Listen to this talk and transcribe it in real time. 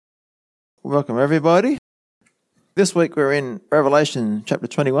Welcome, everybody. This week we're in Revelation chapter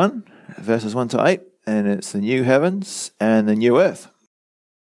 21, verses 1 to 8, and it's the new heavens and the new earth.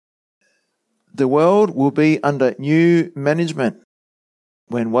 The world will be under new management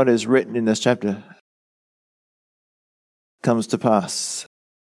when what is written in this chapter comes to pass.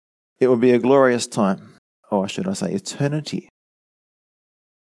 It will be a glorious time, or should I say eternity.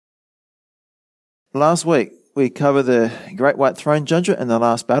 Last week we covered the Great White Throne Judgment and the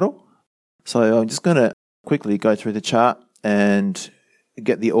last battle. So I'm just going to quickly go through the chart and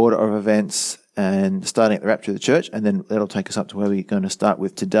get the order of events and starting at the rapture of the church, and then that'll take us up to where we're going to start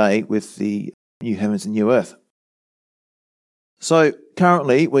with today with the new heavens and new earth. So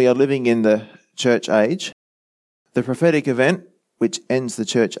currently we are living in the church age. The prophetic event which ends the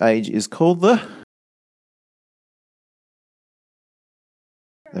church age is called the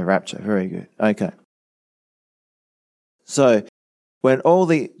rapture. Very good. Okay. So when all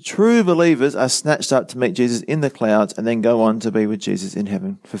the true believers are snatched up to meet Jesus in the clouds and then go on to be with Jesus in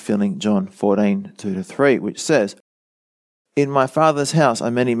heaven, fulfilling John 14, 2-3, which says, "In my Father's house are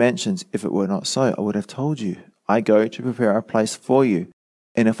many mansions. If it were not so, I would have told you. I go to prepare a place for you.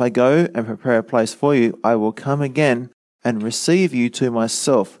 And if I go and prepare a place for you, I will come again and receive you to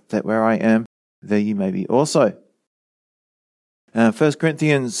myself, that where I am, there you may be also." 1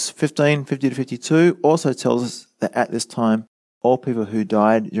 Corinthians 15, 50-52 also tells us that at this time, all people who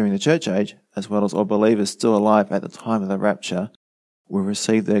died during the church age, as well as all believers still alive at the time of the rapture, will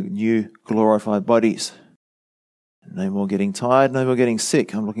receive their new glorified bodies. No more getting tired, no more getting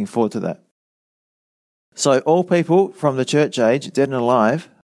sick. I'm looking forward to that. So all people from the church age, dead and alive,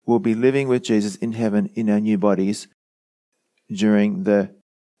 will be living with Jesus in heaven in our new bodies during the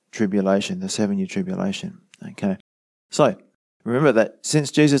tribulation, the 7-year tribulation. Okay. So remember that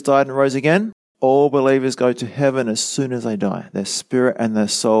since Jesus died and rose again, all believers go to heaven as soon as they die. Their spirit and their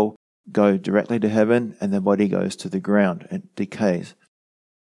soul go directly to heaven, and their body goes to the ground and decays.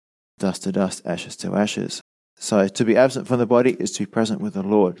 Dust to dust, ashes to ashes. So to be absent from the body is to be present with the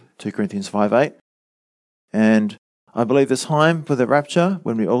Lord. 2 Corinthians 5:8. And I believe the time for the rapture,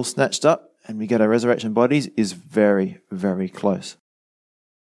 when we all snatched up and we get our resurrection bodies, is very, very close.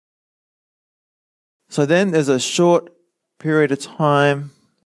 So then there's a short period of time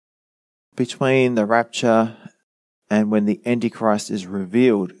between the rapture and when the Antichrist is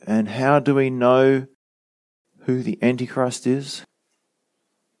revealed. And how do we know who the Antichrist is?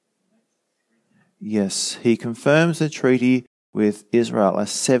 Yes, he confirms the treaty with Israel, a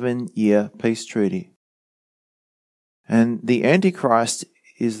 7-year peace treaty. And the Antichrist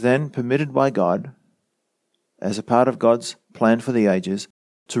is then permitted by God, as a part of God's plan for the ages,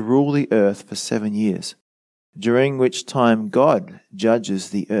 to rule the earth for 7 years, during which time God judges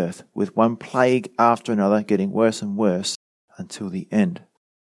the earth with one plague after another, getting worse and worse until the end.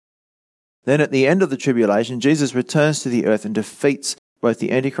 Then at the end of the tribulation, Jesus returns to the earth and defeats both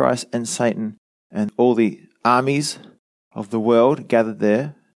the Antichrist and Satan and all the armies of the world gathered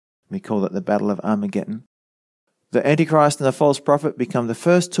there. We call that the Battle of Armageddon. The Antichrist and the false prophet become the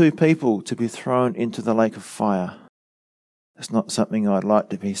first 2 people to be thrown into the lake of fire. That's not something I'd like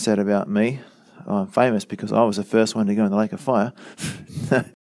to be said about me. I'm famous because I was the first one to go in the lake of fire.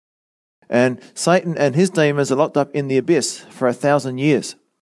 And Satan and his demons are locked up in the abyss for 1,000 years.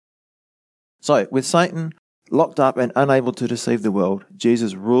 So, with Satan locked up and unable to deceive the world,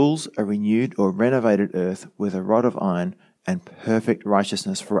 Jesus rules a renewed or renovated earth with a rod of iron and perfect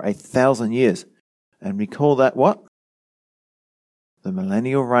righteousness for 1,000 years. And we call that what? The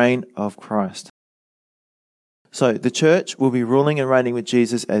millennial reign of Christ. So the church will be ruling and reigning with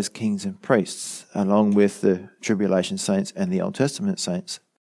Jesus as kings and priests, along with the tribulation saints and the Old Testament saints.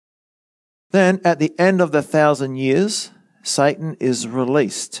 Then at the end of the 1,000 years, Satan is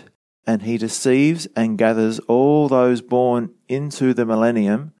released, and he deceives and gathers all those born into the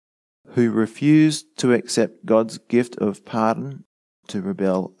millennium who refuse to accept God's gift of pardon to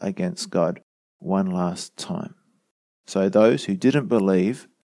rebel against God one last time. So those who didn't believe,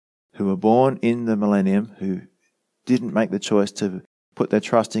 who were born in the millennium, who didn't make the choice to put their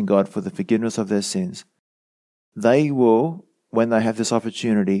trust in God for the forgiveness of their sins, they will, when they have this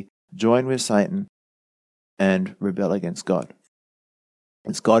opportunity, join with Satan and rebel against God.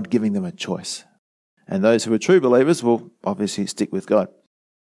 It's God giving them a choice. And those who are true believers will obviously stick with God.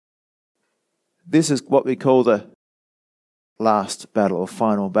 This is what we call the last battle or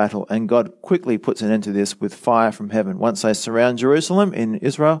final battle, and God quickly puts an end to this with fire from heaven. Once they surround Jerusalem in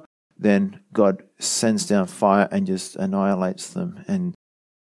Israel, then God sends down fire and just annihilates them. And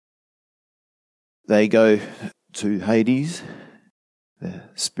they go to Hades, their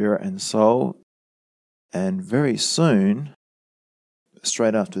spirit and soul, and very soon,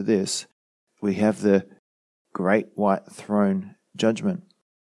 straight after this, we have the great white throne judgment.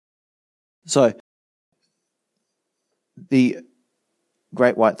 So, the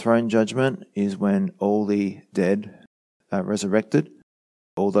great white throne judgment is when all the dead are resurrected,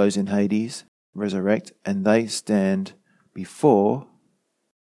 all those in Hades resurrect, and they stand before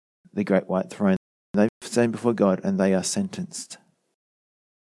the great white throne. They stand before God and they are sentenced.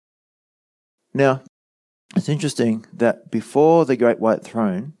 Now, it's interesting that before the great white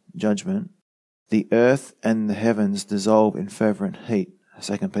throne judgment, the earth and the heavens dissolve in fervent heat,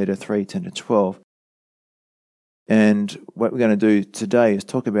 2 Peter 3:10-12. And what we're going to do today is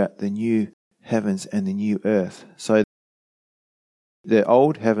talk about the new heavens and the new earth. So the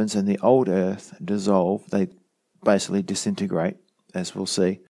old heavens and the old earth dissolve, they basically disintegrate, as we'll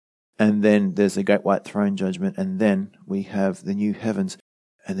see. And then there's the great white throne judgment, and then we have the new heavens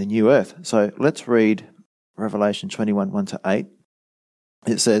and the new earth. So let's read Revelation 21:1-8.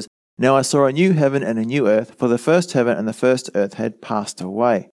 It says, "Now I saw a new heaven and a new earth, for the first heaven and the first earth had passed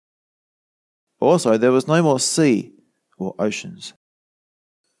away. Also there was no more sea or oceans.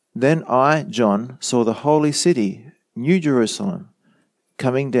 Then I, John, saw the holy city, New Jerusalem,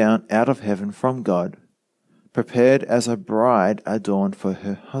 coming down out of heaven from God, prepared as a bride adorned for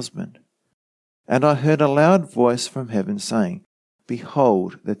her husband. And I heard a loud voice from heaven saying,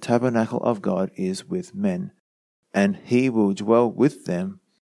 Behold, the tabernacle of God is with men, and he will dwell with them,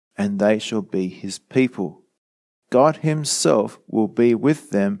 and they shall be his people. God himself will be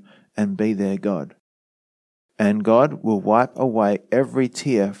with them and be their God. And God will wipe away every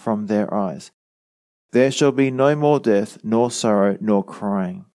tear from their eyes. There shall be no more death, nor sorrow, nor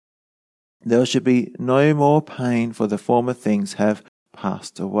crying. There shall be no more pain, for the former things have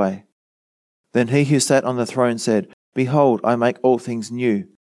passed away. Then he who sat on the throne said, Behold, I make all things new.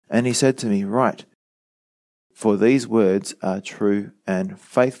 And he said to me, Write, for these words are true and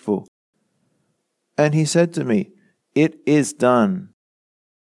faithful. And he said to me, It is done.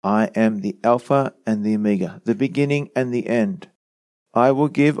 I am the Alpha and the Omega, the beginning and the end. I will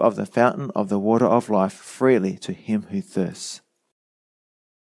give of the fountain of the water of life freely to him who thirsts.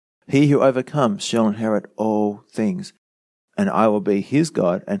 He who overcomes shall inherit all things, and I will be his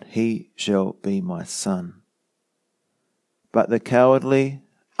God, and he shall be my son. But the cowardly,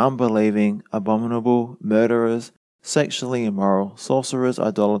 unbelieving, abominable, murderers, sexually immoral, sorcerers,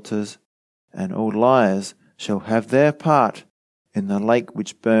 idolaters, and all liars shall have their part in the lake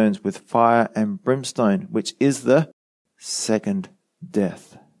which burns with fire and brimstone, which is the second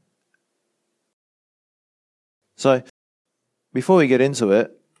death. So, before we get into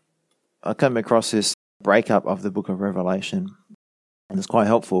it, I came across this breakup of the book of Revelation, and it's quite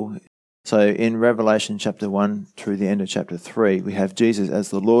helpful. So in Revelation chapter 1 through the end of chapter 3, we have Jesus as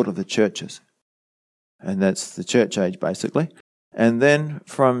the Lord of the churches. And that's the church age, basically. And then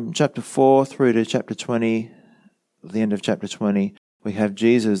from chapter 4 through to chapter 20, the end of chapter 20, we have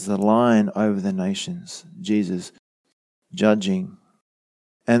Jesus, the Lion over the nations, Jesus judging.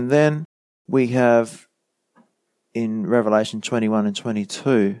 And then we have in Revelation 21 and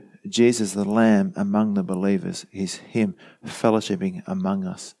 22, Jesus the Lamb among the believers, is him fellowshipping among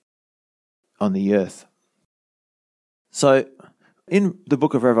us on the earth. So in the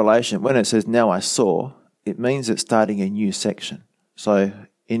book of Revelation, when it says, Now I saw, it means it's starting a new section. So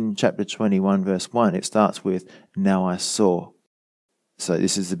in chapter 21 verse 1, it starts with, Now I saw. So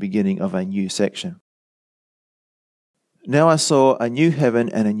this is the beginning of a new section. Now I saw a new heaven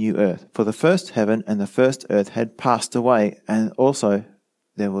and a new earth, for the first heaven and the first earth had passed away, and also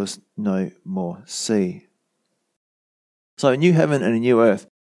there was no more sea. So a new heaven and a new earth.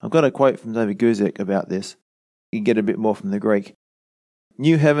 I've got a quote from David Guzik about this. You can get a bit more from the Greek.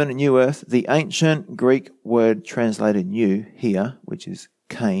 New heaven and new earth, the ancient Greek word translated new here, which is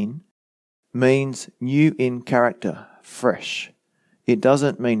kain, means new in character, fresh. It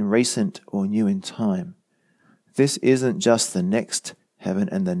doesn't mean recent or new in time. This isn't just the next heaven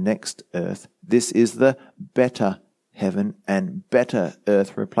and the next earth. This is the better heaven and better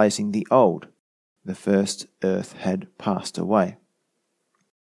earth replacing the old. The first earth had passed away.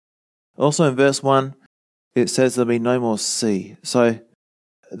 Also in verse 1, it says there'll be no more sea. So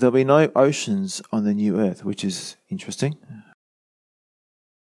there'll be no oceans on the new earth, which is interesting.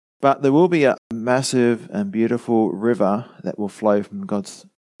 But there will be a massive and beautiful river that will flow from God's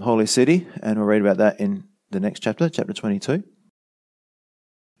holy city, and we'll read about that in the next chapter, chapter 22.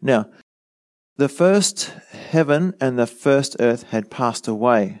 Now, the first heaven and the first earth had passed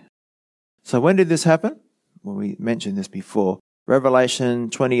away. So when did this happen? Well, we mentioned this before. Revelation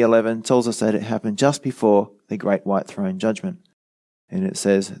 20:11 tells us that it happened just before the great white throne judgment. And it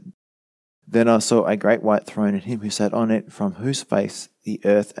says, Then I saw a great white throne and him who sat on it, from whose face the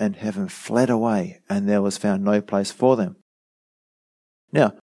earth and heaven fled away, and there was found no place for them.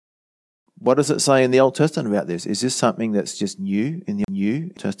 Now, what does it say in the Old Testament about this? Is this something that's just new in the New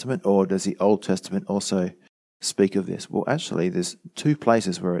Testament, or does the Old Testament also speak of this? Well, actually, there's two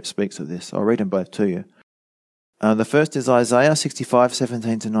places where it speaks of this. I'll read them both to you. The first is Isaiah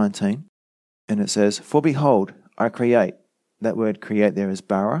 65:17-19, and it says, "For behold, I create," that word create there is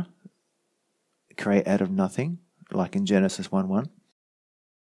bara, create out of nothing, like in Genesis 1:1.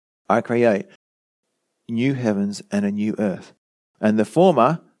 "I create new heavens and a new earth, and the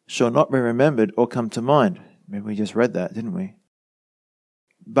former shall not be remembered or come to mind." Remember, we just read that, didn't we?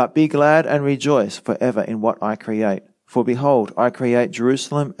 "But be glad and rejoice forever in what I create. For behold, I create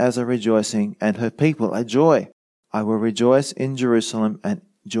Jerusalem as a rejoicing, and her people a joy. I will rejoice in Jerusalem and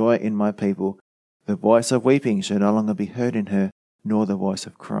joy in my people. The voice of weeping shall no longer be heard in her, nor the voice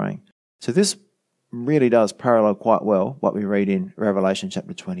of crying." So this really does parallel quite well what we read in Revelation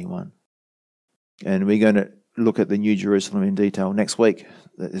chapter 21. And we're going to look at the New Jerusalem in detail next week.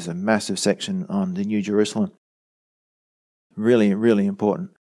 There's a massive section on the New Jerusalem. Really, really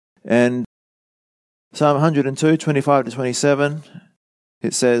important. And Psalm 102, 25-27,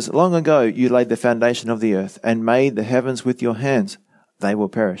 it says, "Long ago you laid the foundation of the earth and made the heavens with your hands. They will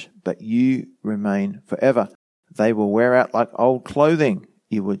perish, but you remain forever. They will wear out like old clothing.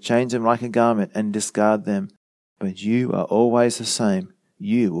 You will change them like a garment and discard them. But you are always the same.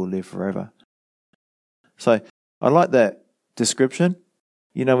 You will live forever." So I like that description.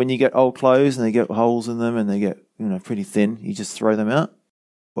 You know, when you get old clothes and they get holes in them and they get, pretty thin, you just throw them out.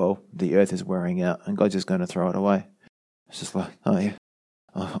 Well, the earth is wearing out and God's just going to throw it away. It's just like, oh yeah,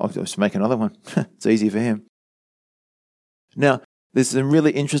 I'll just make another one. It's easy for him. Now, there's some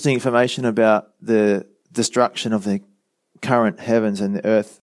really interesting information about the destruction of the current heavens and the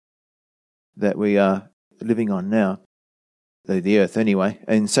earth that we are living on now. The earth anyway.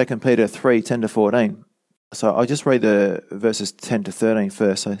 In 2 Peter 3:10-14. So I'll just read the verses 10-13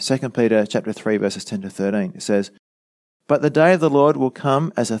 first. So 2 Peter chapter 3 verses 10-13. It says, "But the day of the Lord will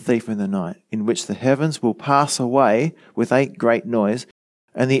come as a thief in the night, in which the heavens will pass away with a great noise,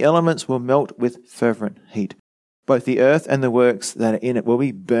 and the elements will melt with fervent heat. Both the earth and the works that are in it will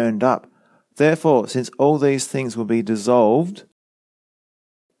be burned up. Therefore, since all these things will be dissolved,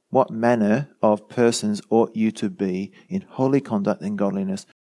 what manner of persons ought you to be in holy conduct and godliness,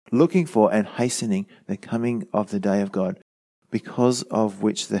 looking for and hastening the coming of the day of God, because of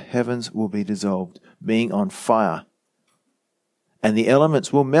which the heavens will be dissolved, being on fire, and the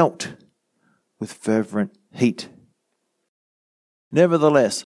elements will melt with fervent heat.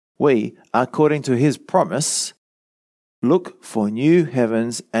 Nevertheless, we, according to his promise, look for new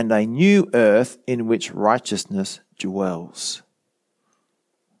heavens and a new earth in which righteousness dwells."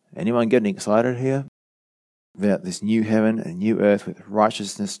 Anyone getting excited here about this new heaven and new earth with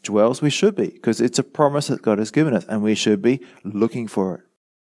righteousness dwells? We should be, because it's a promise that God has given us, and we should be looking for it.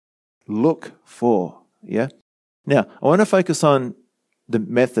 Look for, yeah? Now, I want to focus on the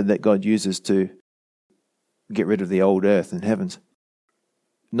method that God uses to get rid of the old earth and heavens.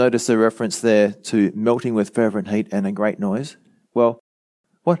 Notice the reference there to melting with fervent heat and a great noise. Well,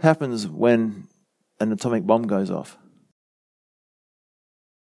 what happens when an atomic bomb goes off?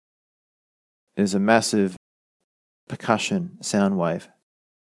 There's a massive percussion sound wave,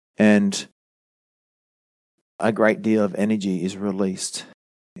 and a great deal of energy is released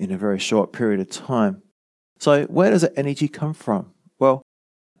in a very short period of time. So where does that energy come from? Well,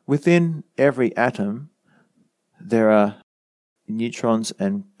 within every atom, there are neutrons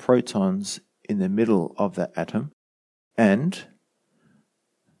and protons in the middle of that atom, and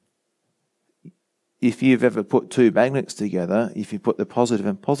if you've ever put two magnets together, if you put the positive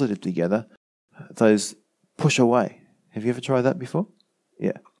and positive together, those push away. Have you ever tried that before?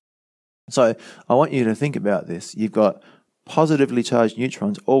 Yeah. So I want you to think about this. You've got positively charged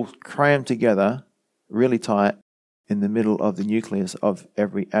neutrons all crammed together really tight in the middle of the nucleus of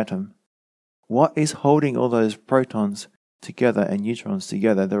every atom. What is holding all those protons together and neutrons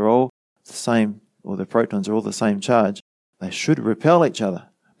together? They're all the same, or the protons are all the same charge. They should repel each other,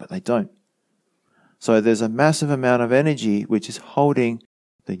 but they don't. So there's a massive amount of energy which is holding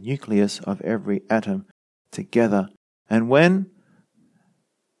the nucleus of every atom together. And when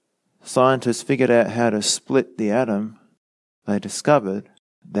scientists figured out how to split the atom, they discovered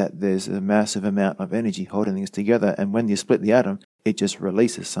that there's a massive amount of energy holding things together, and when you split the atom, it just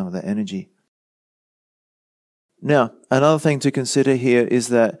releases some of that energy. Now, another thing to consider here is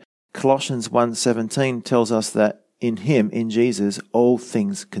that Colossians 1:17 tells us that in him, in Jesus, all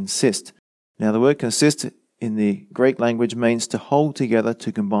things consist. Now, the word consist in the Greek language means to hold together,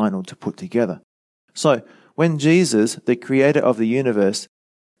 to combine, or to put together. So, when Jesus, the creator of the universe,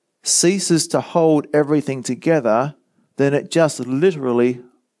 ceases to hold everything together, then it just literally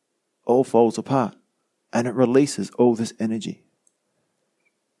all falls apart and it releases all this energy.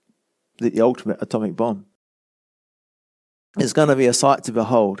 The ultimate atomic bomb. It's going to be a sight to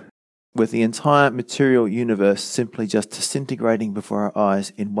behold, with the entire material universe simply just disintegrating before our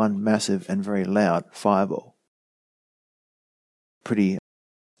eyes in one massive and very loud fireball. Pretty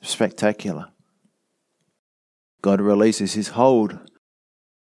spectacular. God releases his hold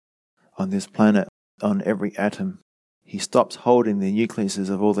on this planet, on every atom. He stops holding the nucleuses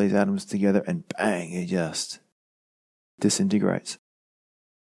of all these atoms together and bang, it just disintegrates.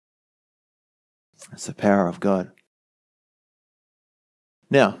 It's the power of God.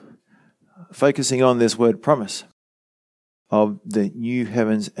 Now, focusing on this word promise of the new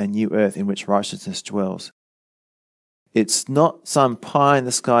heavens and new earth in which righteousness dwells. It's not some pie in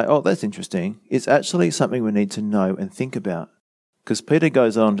the sky, oh, that's interesting. It's actually something we need to know and think about. Because Peter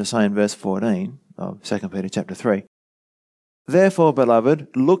goes on to say in verse 14 of 2 Peter chapter 3, "Therefore, beloved,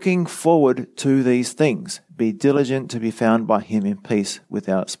 looking forward to these things, be diligent to be found by him in peace,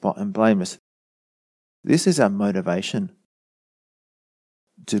 without spot and blameless." This is our motivation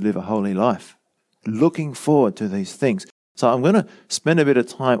to live a holy life. Looking forward to these things. So I'm going to spend a bit of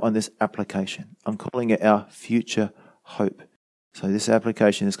time on this application. I'm calling it our future hope. So this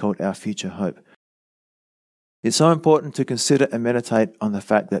application is called our future hope. It's so important to consider and meditate on the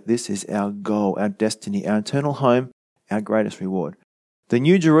fact that this is our goal, our destiny, our eternal home, our greatest reward. The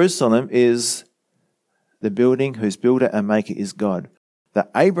New Jerusalem is the building whose builder and maker is God. The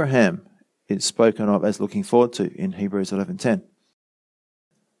Abraham is spoken of as looking forward to in Hebrews 11:10.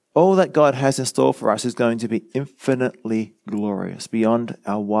 All that God has in store for us is going to be infinitely glorious, beyond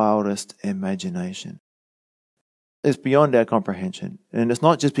our wildest imagination. It's beyond our comprehension. And it's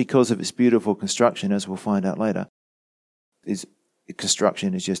not just because of its beautiful construction, as we'll find out later. Its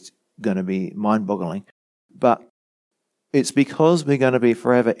construction is just going to be mind-boggling. But it's because we're going to be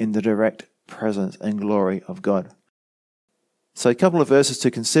forever in the direct presence and glory of God. So a couple of verses to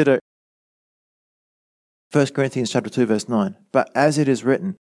consider. 1 Corinthians chapter 2, verse 9. "But as it is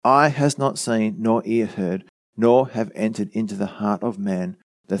written, eye has not seen, nor ear heard, nor have entered into the heart of man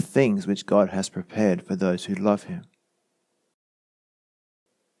the things which God has prepared for those who love him."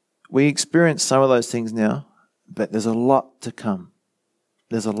 We experience some of those things now, but there's a lot to come.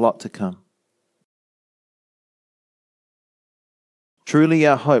 There's a lot to come. Truly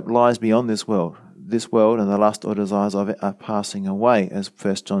our hope lies beyond this world. This world and the lust or desires of it are passing away, as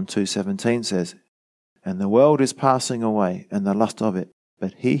 1 John 2:17 says. "And the world is passing away, and the lust of it.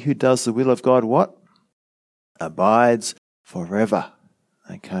 But he who does the will of God," what? "Abides forever."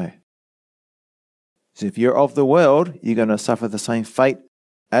 Okay. So if you're of the world, you're going to suffer the same fate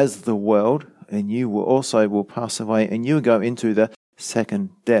as the world, and you will pass away, and you will go into the second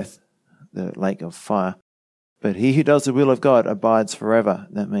death, the lake of fire. But he who does the will of God abides forever.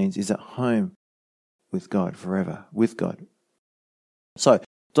 That means he's at home with God forever, with God. So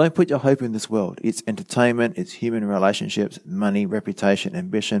don't put your hope in this world. It's entertainment, it's human relationships, money, reputation,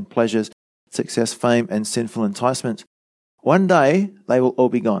 ambition, pleasures, success, fame, and sinful enticements. One day, they will all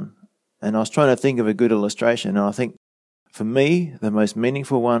be gone. And I was trying to think of a good illustration, and I think for me, the most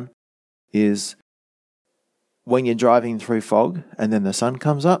meaningful one is when you're driving through fog and then the sun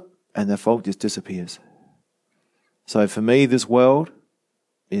comes up and the fog just disappears. So for me, this world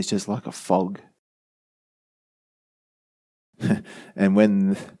is just like a fog. And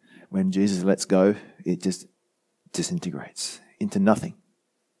when Jesus lets go, it just disintegrates into nothing.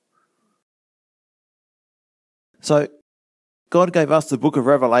 So God gave us the book of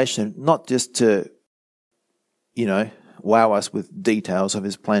Revelation not just to, wow us with details of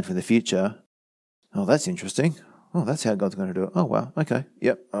his plan for the future. Oh, that's interesting. Oh, that's how God's going to do it. Oh, wow. Okay.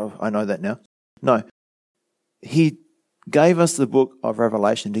 Yep. Oh, I know that now. No. He gave us the book of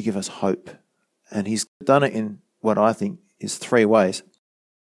Revelation to give us hope. And he's done it in what I think is 3 ways.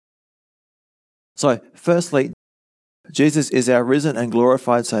 So, firstly, Jesus is our risen and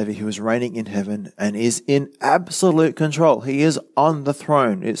glorified Savior who is reigning in heaven and is in absolute control. He is on the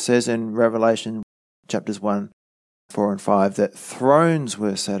throne. It says in Revelation chapters 1, 4 and 5 that thrones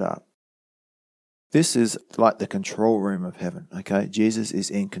were set up. This is like the control room of heaven, okay? Jesus is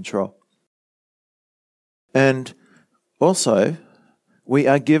in control. And also, we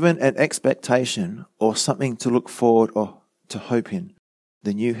are given an expectation or something to look forward or to hope in,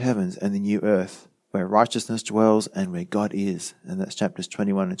 the new heavens and the new earth, where righteousness dwells and where God is. And that's chapters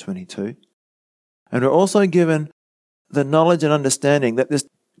 21 and 22. And we're also given the knowledge and understanding that this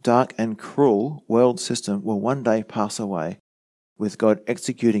dark and cruel world system will one day pass away, with God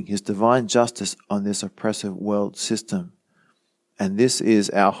executing his divine justice on this oppressive world system. And this is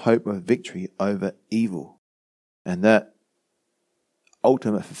our hope of victory over evil. And that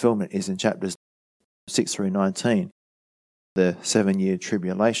ultimate fulfillment is in chapters 6 through 19, the 7-year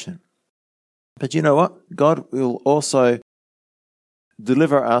tribulation. But you know what? God will also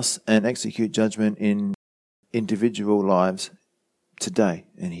deliver us and execute judgment in individual lives today.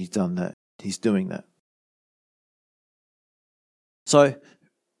 And he's done that. He's doing that. So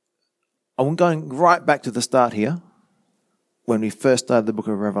I'm going right back to the start here. When we first started the book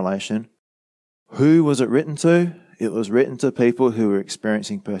of Revelation, who was it written to? It was written to people who were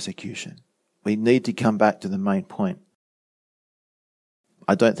experiencing persecution. We need to come back to the main point.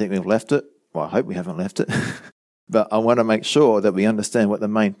 I don't think we've left it. Well, I hope we haven't left it. But I want to make sure that we understand what the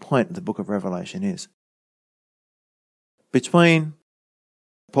main point of the book of Revelation is. Between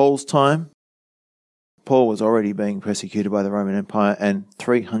Paul's time, Paul was already being persecuted by the Roman Empire, and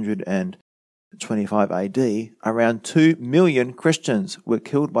 325 AD, around 2 million Christians were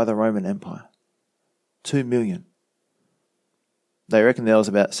killed by the Roman Empire. 2 million. They reckon there was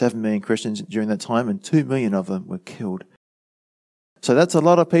about 7 million Christians during that time, and 2 million of them were killed. So that's a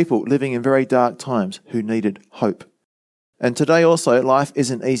lot of people living in very dark times who needed hope. And today also, life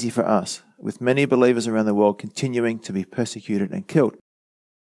isn't easy for us, with many believers around the world continuing to be persecuted and killed.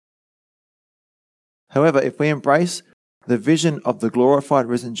 However, if we embrace the vision of the glorified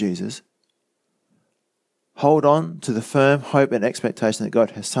risen Jesus, hold on to the firm hope and expectation that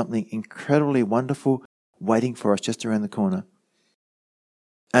God has something incredibly wonderful waiting for us just around the corner,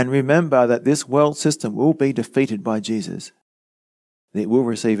 and remember that this world system will be defeated by Jesus, it will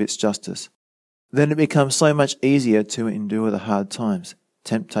receive its justice, then it becomes so much easier to endure the hard times,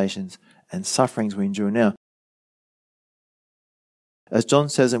 temptations, and sufferings we endure now. As John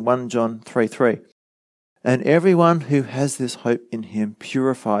says in 1 John 3:3, and everyone who has this hope in him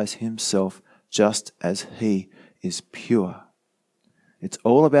purifies himself just as he is pure. It's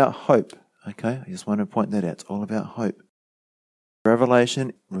all about hope, okay? I just want to point that out. It's all about hope.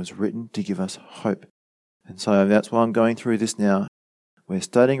 Revelation was written to give us hope. And so that's why I'm going through this now. We're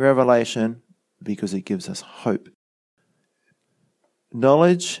studying Revelation because it gives us hope.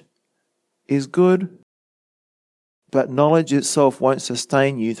 Knowledge is good, but knowledge itself won't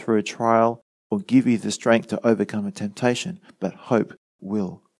sustain you through a trial or give you the strength to overcome a temptation, but hope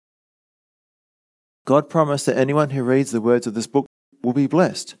will. God promised that anyone who reads the words of this book will be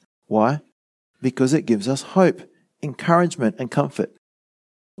blessed. Why? Because it gives us hope, encouragement, and comfort.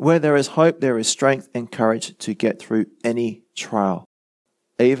 Where there is hope, there is strength and courage to get through any trial,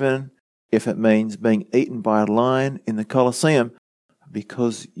 even if it means being eaten by a lion in the Colosseum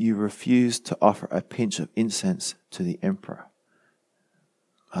because you refused to offer a pinch of incense to the emperor.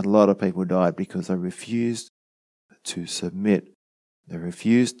 A lot of people died because they refused to submit. They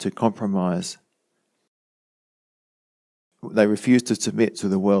refused to compromise. They refused to submit to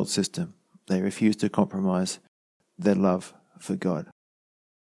the world system. They refused to compromise their love for God,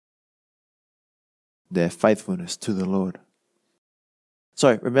 their faithfulness to the Lord.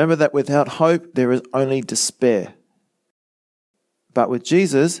 So remember that without hope, there is only despair. But with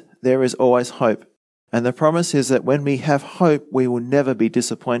Jesus, there is always hope. And the promise is that when we have hope, we will never be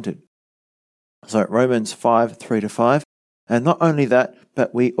disappointed. So Romans 5:3-5. And not only that,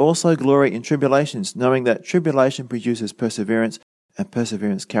 but we also glory in tribulations, knowing that tribulation produces perseverance, and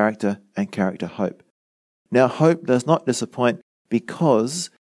perseverance character, and character hope. Now hope does not disappoint because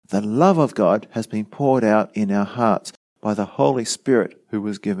the love of God has been poured out in our hearts by the Holy Spirit who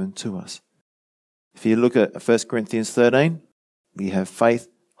was given to us. If you look at 1 Corinthians 13, we have faith,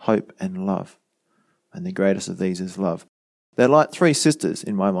 hope, and love. And the greatest of these is love. They're like 3 sisters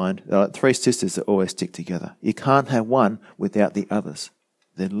in my mind. They're like 3 sisters that always stick together. You can't have one without the others.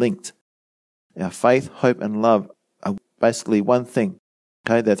 They're linked. Our faith, hope, and love are basically one thing.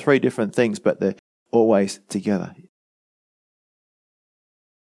 Okay, they're 3 different things, but they're always together.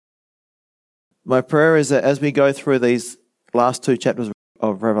 My prayer is that as we go through these last 2 chapters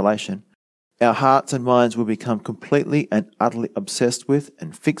of Revelation, our hearts and minds will become completely and utterly obsessed with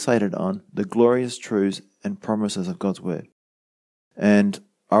and fixated on the glorious truths and promises of God's Word. And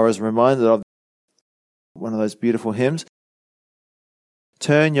I was reminded of one of those beautiful hymns.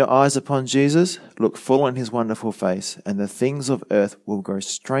 Turn your eyes upon Jesus, look full on his wonderful face, and the things of earth will grow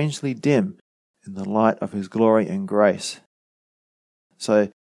strangely dim in the light of his glory and grace. So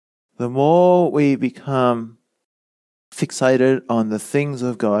the more we become fixated on the things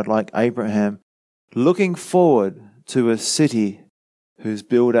of God, like Abraham, looking forward to a city whose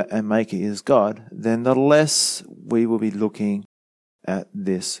builder and maker is God, then the less we will be looking at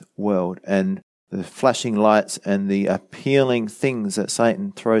this world and the flashing lights and the appealing things that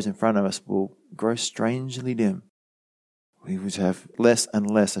Satan throws in front of us will grow strangely dim. We would have less and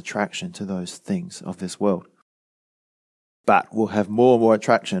less attraction to those things of this world. But we'll have more and more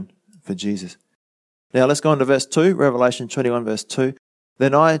attraction for Jesus. Now let's go on to verse 2, Revelation 21 verse 2.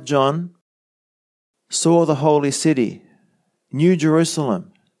 Then I, John, saw the holy city, New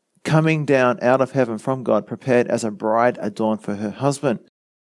Jerusalem, coming down out of heaven from God, prepared as a bride adorned for her husband.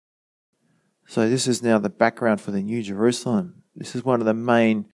 So this is now the background for the New Jerusalem. This is one of the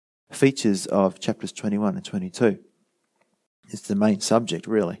main features of chapters 21 and 22. It's the main subject,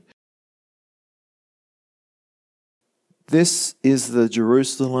 really. This is the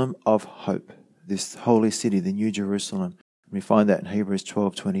Jerusalem of hope, this holy city, the New Jerusalem. We find that in Hebrews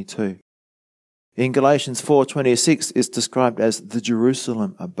 12:22. In Galatians 4:26, it's described as the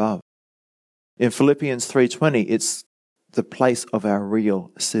Jerusalem above. In Philippians 3:20, it's the place of our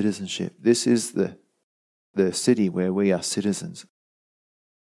real citizenship. This is the city where we are citizens.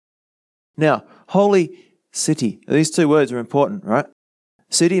 Now, holy city. These two words are important, right?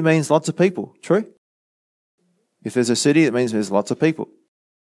 City means lots of people, true? If there's a city, it means there's lots of people.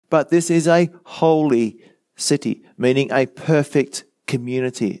 But this is a holy city, meaning a perfect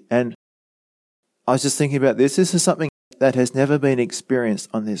community. And I was just thinking about this. This is something that has never been experienced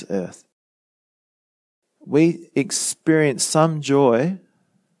on this earth. We experience some joy,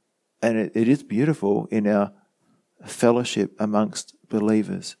 and it is beautiful in our fellowship amongst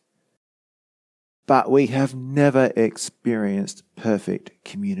believers. But we have never experienced perfect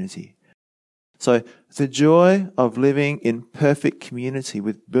community. So the joy of living in perfect community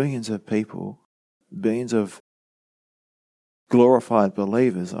with billions of people, billions of glorified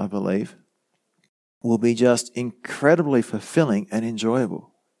believers, I believe, will be just incredibly fulfilling and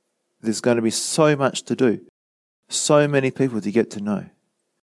enjoyable. There's going to be so much to do, so many people to get to know.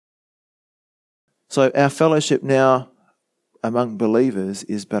 So our fellowship now among believers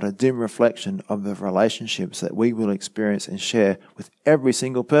is but a dim reflection of the relationships that we will experience and share with every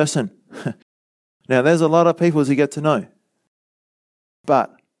single person. Now, there's a lot of people to get to know,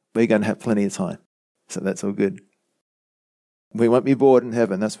 but we're going to have plenty of time, so that's all good. We won't be bored in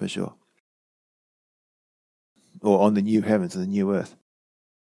heaven, that's for sure. Or on the new heavens and the new earth.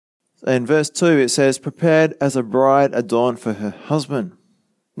 In verse 2, it says, prepared as a bride adorned for her husband.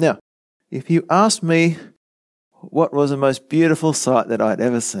 Now, if you ask me what was the most beautiful sight that I'd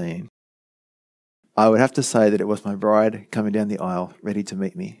ever seen, I would have to say that it was my bride coming down the aisle, ready to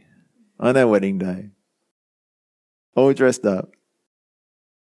meet me on our wedding day, all dressed up.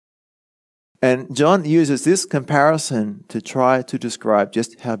 And John uses this comparison to try to describe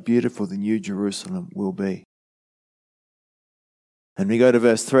just how beautiful the New Jerusalem will be. And we go to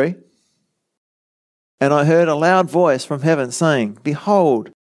verse 3. And I heard a loud voice from heaven saying,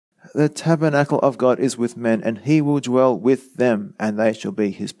 behold, the tabernacle of God is with men, and he will dwell with them, and they shall be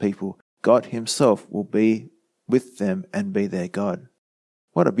his people. God himself will be with them and be their God.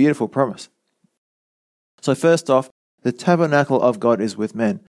 What a beautiful promise. So first off, the tabernacle of God is with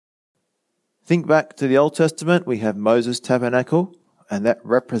men. Think back to the Old Testament, we have Moses' tabernacle, and that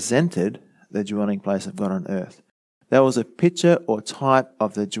represented the dwelling place of God on earth. That was a picture or type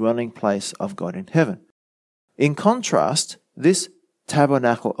of the dwelling place of God in heaven. In contrast, this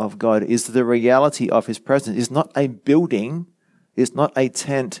tabernacle of God is the reality of his presence. It's not a building, it's not a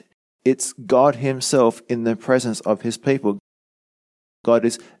tent, it's God himself in the presence of his people. God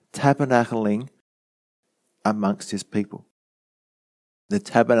is tabernacling amongst his people. The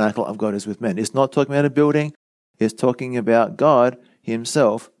tabernacle of God is with men. It's not talking about a building, it's talking about God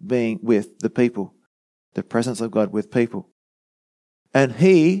himself being with the people. The presence of God with people. And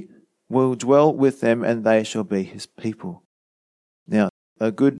he will dwell with them, and they shall be his people. Now,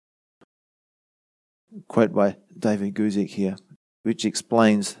 a good quote by David Guzik here, which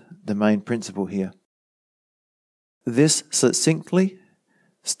explains the main principle here. This succinctly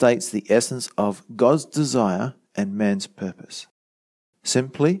states the essence of God's desire and man's purpose.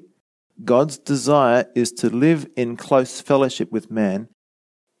 Simply, God's desire is to live in close fellowship with man,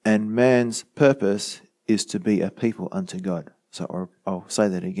 and man's purpose is to be a people unto God. So I'll say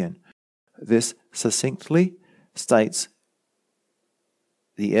that again. This succinctly states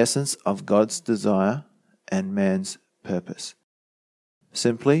the essence of God's desire and man's purpose.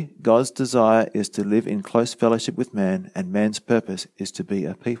 Simply, God's desire is to live in close fellowship with man, and man's purpose is to be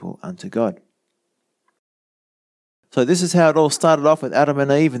a people unto God. So this is how it all started off with Adam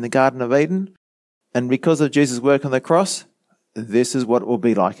and Eve in the Garden of Eden. And because of Jesus' work on the cross, this is what it will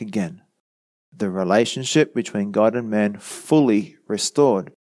be like again. The relationship between God and man fully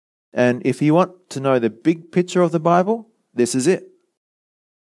restored. And if you want to know the big picture of the Bible, this is it.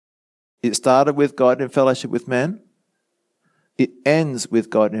 It started with God in fellowship with man. It ends with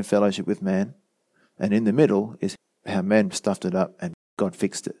God in fellowship with man. And in the middle is how man stuffed it up and God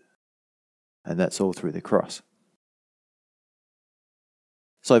fixed it. And that's all through the cross.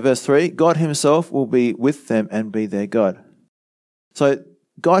 So verse 3, God himself will be with them and be their God. So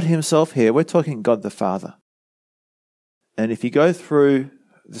God himself here, we're talking God the Father. And if you go through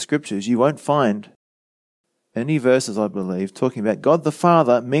the scriptures, you won't find any verses, I believe, talking about God the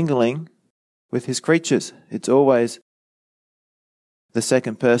Father mingling with his creatures. It's always the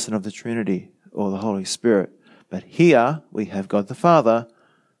second person of the Trinity or the Holy Spirit. But here we have God the Father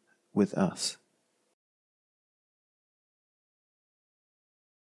with us.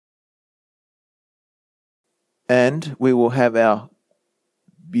 And we will have our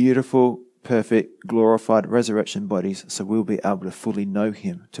beautiful, perfect, glorified resurrection bodies, so we'll be able to fully know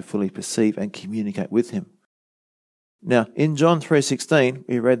him, to fully perceive and communicate with him. Now, in John 3:16,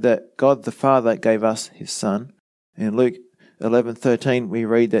 we read that God the Father gave us his Son. In Luke 11:13, we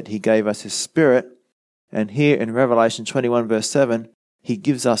read that he gave us his Spirit. And here in Revelation 21 verse 7, he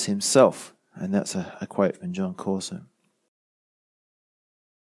gives us himself. And that's a quote from John Corson.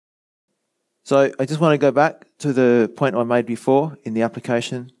 So I just want to go back to the point I made before in the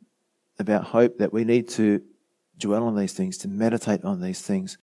application about hope, that we need to dwell on these things, to meditate on these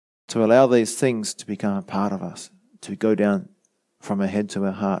things, to allow these things to become a part of us, to go down from our head to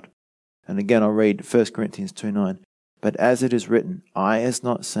our heart. And again, I'll read 1 Corinthians 2:9. But as it is written, eye has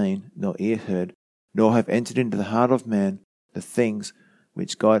not seen, nor ear heard, nor have entered into the heart of man the things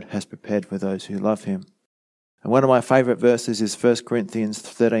which God has prepared for those who love him. And one of my favourite verses is 1 Corinthians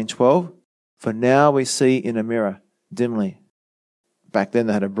 13:12. For now we see in a mirror, dimly. Back then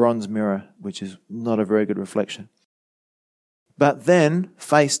they had a bronze mirror, which is not a very good reflection. But then,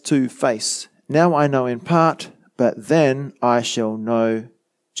 face to face. Now I know in part, but then I shall know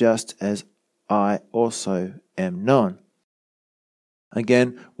just as I also am known.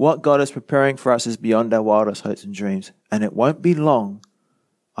 Again, what God is preparing for us is beyond our wildest hopes and dreams. And it won't be long,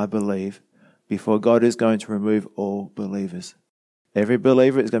 I believe, before God is going to remove all believers. Every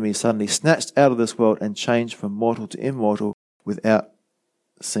believer is going to be suddenly snatched out of this world and changed from mortal to immortal without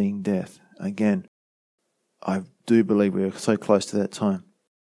seeing death. Again, I do believe we are so close to that time.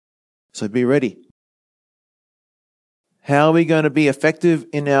 So be ready. How are we going to be effective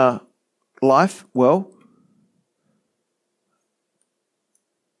in our life? Well,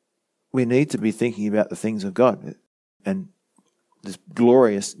 we need to be thinking about the things of God and this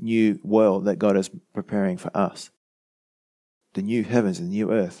glorious new world that God is preparing for us. The new heavens and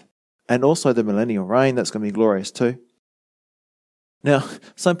new earth. And also the millennial reign, that's going to be glorious too. Now,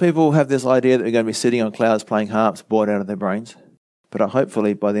 some people have this idea that we're going to be sitting on clouds playing harps, bored out of their brains. But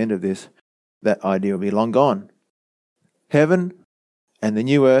hopefully by the end of this, that idea will be long gone. Heaven and the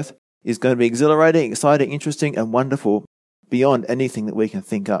new earth is going to be exhilarating, exciting, interesting, and wonderful beyond anything that we can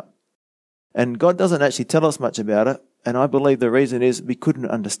think up. And God doesn't actually tell us much about it, and I believe the reason is we couldn't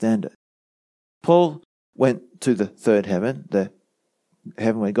understand it. Paul went to the third heaven, the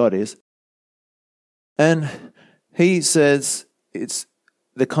heaven where God is, and he says it's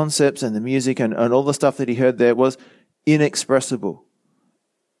the concepts and the music and all the stuff that he heard there was inexpressible.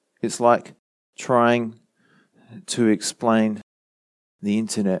 It's like trying to explain the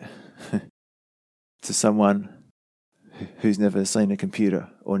internet to someone who's never seen a computer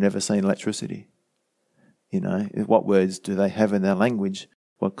or never seen electricity. You know, what words do they have in their language?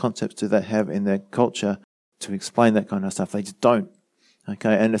 What concepts do they have in their culture to explain that kind of stuff? They just don't.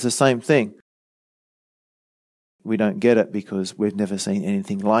 Okay, and it's the same thing. We don't get it because we've never seen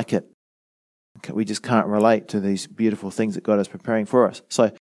anything like it. Okay, we just can't relate to these beautiful things that God is preparing for us.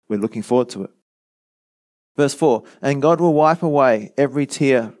 So we're looking forward to it. Verse 4, and God will wipe away every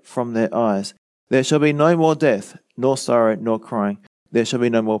tear from their eyes. There shall be no more death, nor sorrow, nor crying. There shall be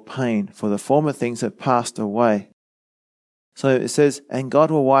no more pain, for the former things have passed away. So it says, and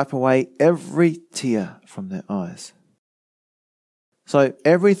God will wipe away every tear from their eyes. So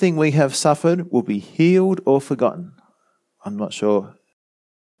everything we have suffered will be healed or forgotten. I'm not sure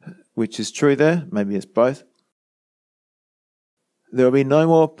which is true there. Maybe it's both. There will be no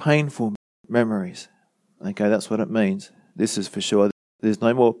more painful memories. Okay, that's what it means. This is for sure. There's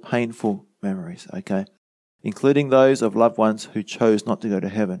no more painful memories, okay? Including those of loved ones who chose not to go to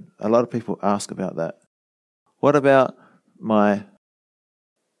heaven. A lot of people ask about that. What about my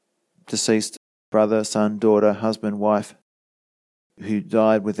deceased brother, son, daughter, husband, wife, who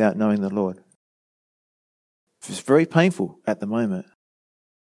died without knowing the Lord? It's very painful at the moment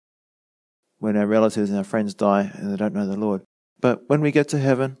when our relatives and our friends die and they don't know the Lord. But when we get to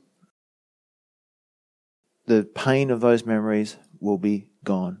heaven, the pain of those memories will be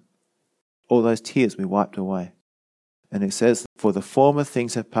gone. All those tears we wiped away. And it says, for the former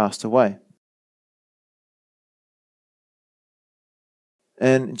things have passed away.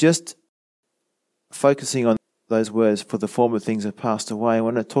 And just focusing on those words, for the former things have passed away, I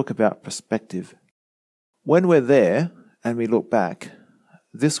want to talk about perspective. When we're there and we look back,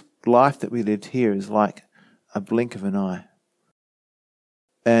 this life that we lived here is like a blink of an eye.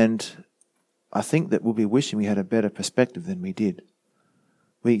 And I think that we'll be wishing we had a better perspective than we did.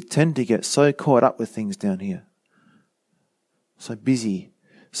 We tend to get so caught up with things down here, so busy,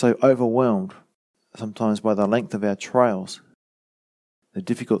 so overwhelmed, sometimes by the length of our trials, the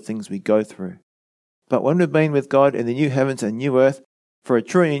difficult things we go through. But when we've been with God in the new heavens and new earth for 1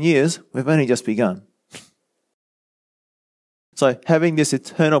 trillion years, we've only just begun. So having this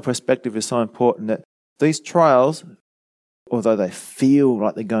eternal perspective is so important, that these trials, although they feel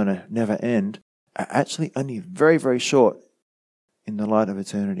like they're going to never end, are actually only very, very short in the light of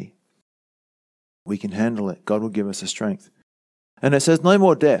eternity. We can handle it. God will give us the strength. And it says no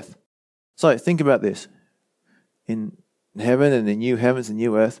more death. So think about this. In heaven and the new heavens and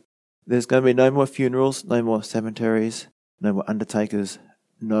new earth, there's going to be no more funerals, no more cemeteries, no more undertakers,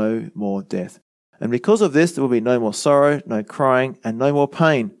 no more death. And because of this, there will be no more sorrow, no crying, and no more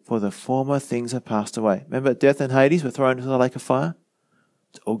pain, for the former things have passed away. Remember, death and Hades were thrown into the lake of fire?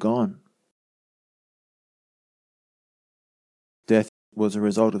 It's all gone. Death was a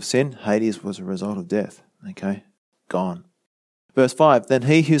result of sin. Hades was a result of death. Okay? Gone. Verse 5, then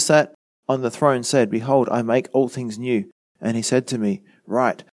he who sat on the throne said, behold, I make all things new. And he said to me,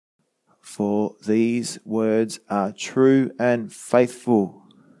 write, for these words are true and faithful.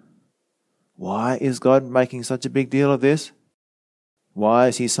 Why is God making such a big deal of this? Why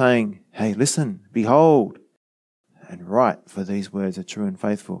is he saying, hey, listen, behold, and write, for these words are true and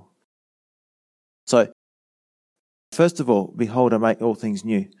faithful? So, first of all, behold, I make all things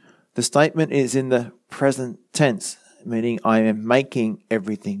new. The statement is in the present tense, meaning I am making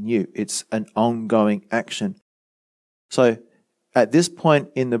everything new. It's an ongoing action. So, at this point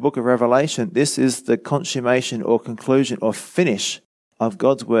in the book of Revelation, this is the consummation or conclusion or finish of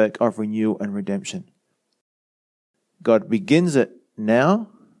God's work of renewal and redemption. God begins it now,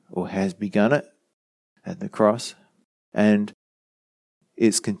 or has begun it at the cross, and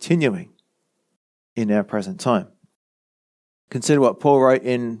it's continuing in our present time. Consider what Paul wrote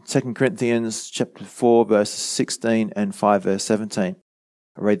in 2 Corinthians chapter 4, verses 16 and 5, verse 17.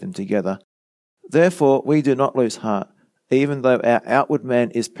 I'll read them together. Therefore, we do not lose heart. Even though our outward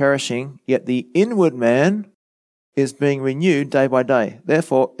man is perishing, yet the inward man is being renewed day by day.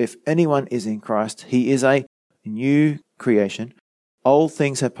 Therefore, if anyone is in Christ, he is a new creation. Old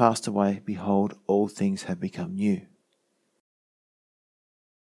things have passed away. Behold, all things have become new.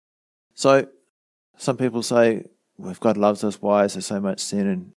 So, some people say, well, if God loves us, why is there so much sin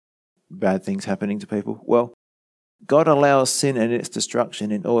and bad things happening to people? Well, God allows sin and its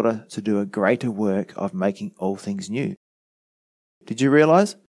destruction in order to do a greater work of making all things new. Did you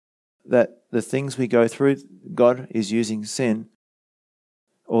realize that the things we go through, God is using sin,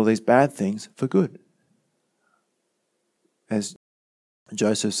 all these bad things, for good? As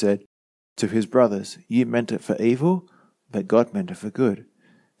Joseph said to his brothers, you meant it for evil, but God meant it for good.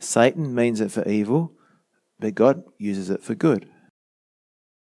 Satan means it for evil, but God uses it for good.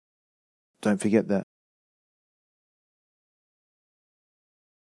 Don't forget that.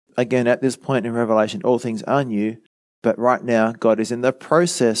 Again, at this point in Revelation, all things are new, but right now God is in the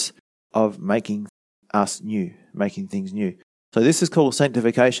process of making us new, making things new. So this is called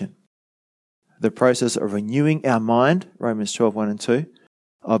sanctification. The process of renewing our mind, Romans 12, 1 and 2,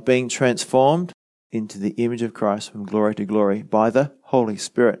 of being transformed into the image of Christ from glory to glory by the Holy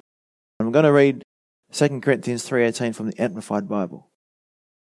Spirit. I'm going to read 2 Corinthians 3:18 from the Amplified Bible.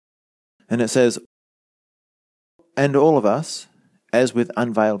 And it says, and all of us, as with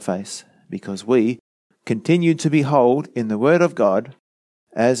unveiled face, because we continue to behold in the Word of God,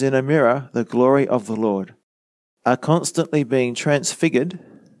 as in a mirror, the glory of the Lord, are constantly being transfigured,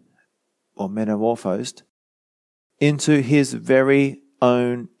 or metamorphosed, into His very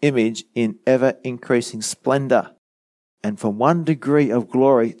own image in ever-increasing splendor, and from one degree of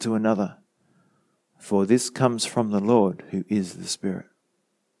glory to another. For this comes from the Lord, who is the Spirit.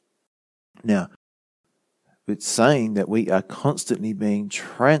 Now, it's saying that we are constantly being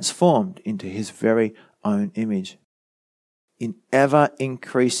transformed into His very own image in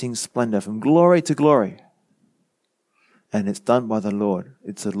ever-increasing splendor, from glory to glory. And it's done by the Lord.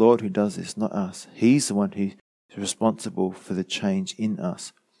 It's the Lord who does this, not us. He's the one who's responsible for the change in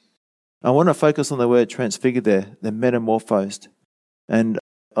us. I want to focus on the word transfigured there, the metamorphosed. And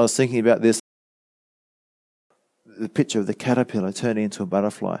I was thinking about this, the picture of the caterpillar turning into a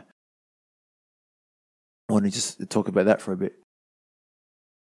butterfly. I want to just talk about that for a bit.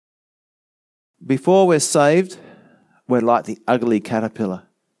 Before we're saved, we're like the ugly caterpillar.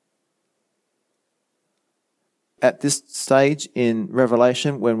 At this stage in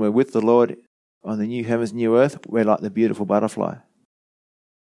Revelation, when we're with the Lord on the new heavens, new earth, we're like the beautiful butterfly.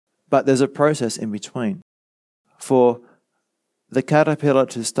 But there's a process in between. For the caterpillar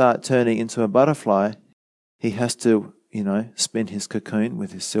to start turning into a butterfly, he has to, spin his cocoon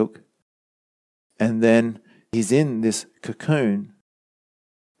with his silk. And then he's in this cocoon.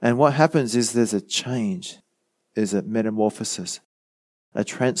 And what happens is there's a change. There's a metamorphosis, a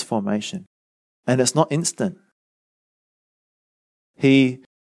transformation. And it's not instant.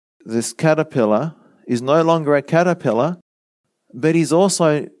 This caterpillar is no longer a caterpillar, but he's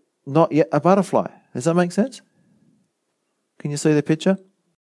also not yet a butterfly. Does that make sense? Can you see the picture?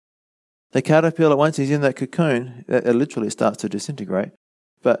 The caterpillar, once he's in that cocoon, it literally starts to disintegrate.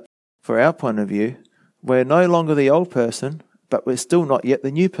 But for our point of view, we're no longer the old person, but we're still not yet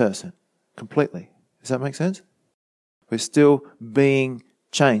the new person completely. Does that make sense? We're still being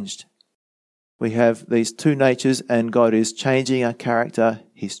changed. We have these two natures, and God is changing our character.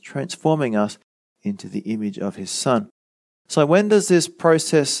 He's transforming us into the image of His Son. So when does this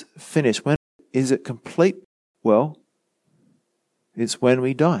process finish? When is it complete? Well, it's when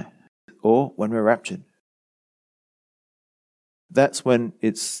we die or when we're raptured. That's when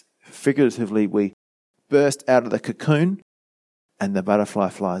it's figuratively we burst out of the cocoon and the butterfly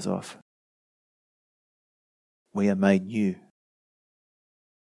flies off. We are made new.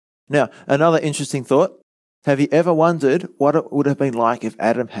 Now, another interesting thought. Have you ever wondered what it would have been like if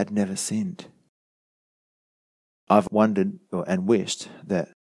Adam had never sinned? I've wondered and wished that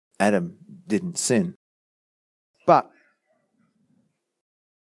Adam didn't sin. But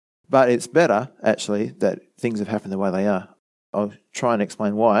it's better, actually, that things have happened the way they are. I'll try and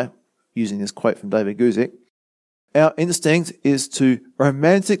explain why, using this quote from David Guzik. Our instinct is to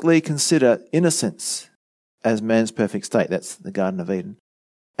romantically consider innocence as man's perfect state. That's the Garden of Eden.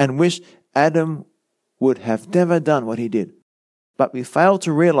 And wish Adam would have never done what he did. But we fail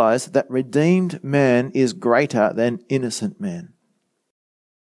to realize that redeemed man is greater than innocent man.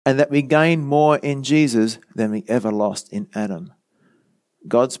 And that we gain more in Jesus than we ever lost in Adam.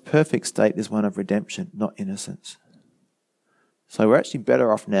 God's perfect state is one of redemption, not innocence. So we're actually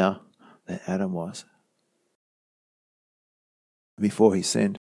better off now than Adam was before he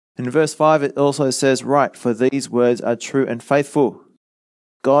sinned. In verse 5 it also says, "Right, for these words are true and faithful."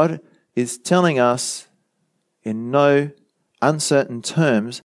 God is telling us in no uncertain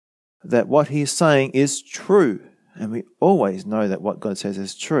terms that what He's saying is true. And we always know that what God says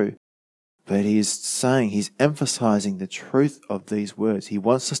is true. But He's emphasizing the truth of these words. He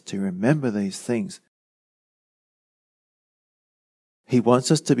wants us to remember these things. He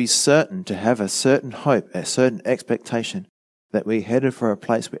wants us to be certain, to have a certain hope, a certain expectation that we're headed for a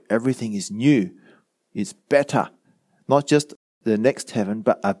place where everything is new, is better. Not just the next heaven,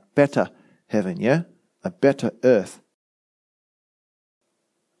 but a better heaven, yeah? A better earth.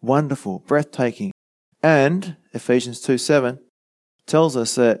 Wonderful, breathtaking. And Ephesians 2:7 tells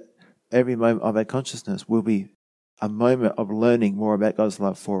us that every moment of our consciousness will be a moment of learning more about God's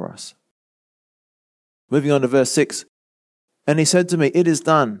love for us. Moving on to verse 6. "And He said to me, 'It is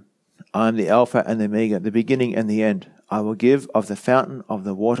done. I am the Alpha and the Omega, the beginning and the end. I will give of the fountain of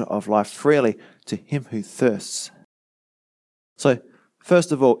the water of life freely to him who thirsts.'" So,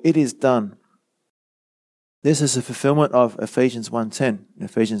 first of all, it is done. This is a fulfillment of Ephesians 1:10.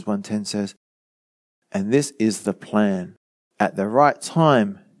 Ephesians 1:10 says, "And this is the plan. At the right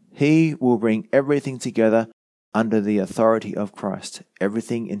time, He will bring everything together under the authority of Christ.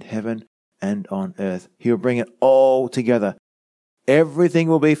 Everything in heaven and on earth. He will bring it all together. Everything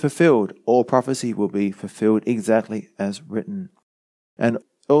will be fulfilled. All prophecy will be fulfilled exactly as written. And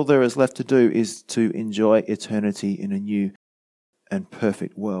all there is left to do is to enjoy eternity in a new and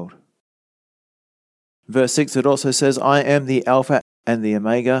perfect world." Verse 6, it also says, "I am the Alpha and the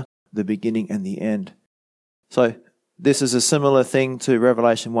Omega, the beginning and the end." So this is a similar thing to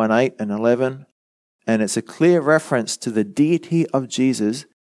Revelation 1:8 and 11, and it's a clear reference to the deity of Jesus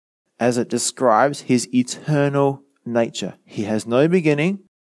as it describes His eternal nature. He has no beginning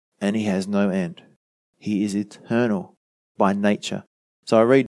and He has no end. He is eternal by nature. So I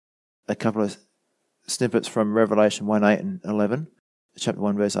read a couple of snippets from Revelation 1:8 and 11, chapter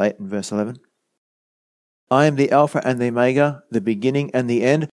 1, verse 8 and verse 11. "I am the Alpha and the Omega, the beginning and the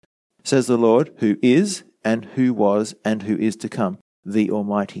end, says the Lord, who is and who was and who is to come, the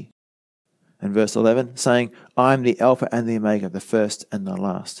Almighty." And verse 11 saying, "I am the Alpha and the Omega, the first and the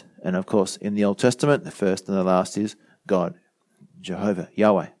last." And of course, in the Old Testament, the first and the last is God, Jehovah,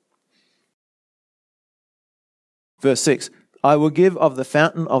 Yahweh. Verse 6, I will give of the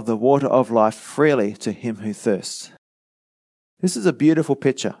fountain of the water of life freely to him who thirsts. This is a beautiful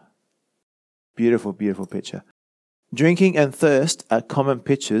picture. Beautiful, beautiful picture. Drinking and thirst are common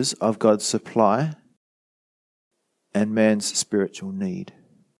pictures of God's supply and man's spiritual need.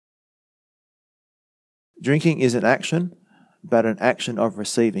 Drinking is an action, but an action of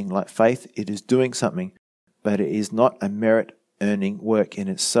receiving. Like faith, it is doing something, but it is not a merit-earning work in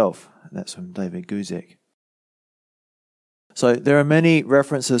itself. That's from David Guzik. So there are many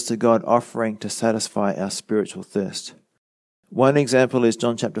references to God offering to satisfy our spiritual thirst. One example is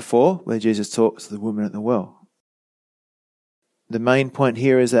John chapter 4, where Jesus talks to the woman at the well. The main point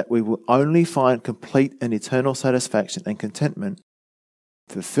here is that we will only find complete and eternal satisfaction and contentment,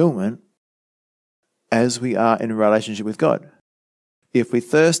 fulfillment, as we are in a relationship with God. If we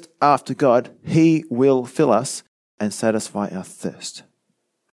thirst after God, He will fill us and satisfy our thirst.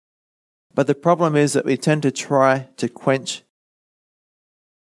 But the problem is that we tend to try to quench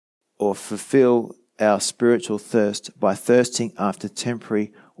or fulfill our spiritual thirst by thirsting after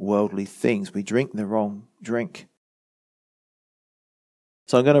temporary worldly things. We drink the wrong drink.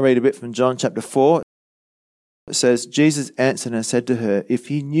 So I'm going to read a bit from John chapter 4. It says, Jesus answered and said to her, if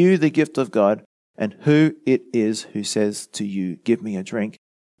you knew the gift of God and who it is who says to you, give me a drink,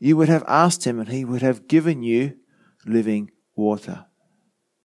 you would have asked him and he would have given you living water.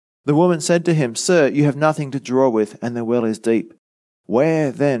 The woman said to him, Sir, you have nothing to draw with and the well is deep.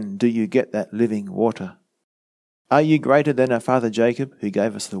 Where then do you get that living water? Are you greater than our father Jacob, who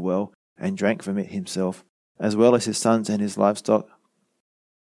gave us the well and drank from it himself, as well as his sons and his livestock?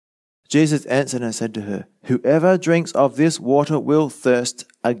 Jesus answered and said to her, whoever drinks of this water will thirst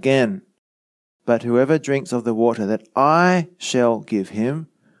again. But whoever drinks of the water that I shall give him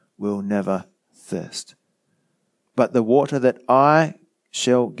will never thirst. But the water that I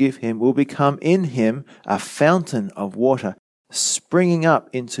shall give him will become in him a fountain of water, springing up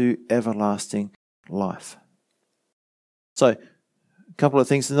into everlasting life. So, a couple of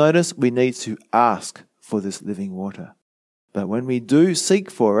things to notice. We need to ask for this living water. But when we do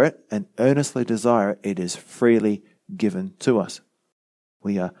seek for it and earnestly desire it, it is freely given to us.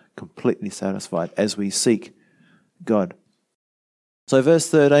 We are completely satisfied as we seek God. So verse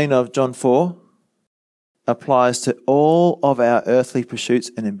 13 of John 4 applies to all of our earthly pursuits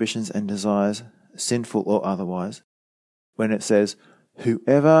and ambitions and desires, sinful or otherwise, when it says,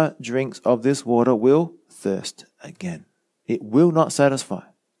 whoever drinks of this water will thirst again. It will not satisfy.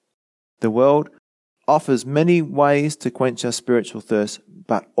 The world offers many ways to quench our spiritual thirst,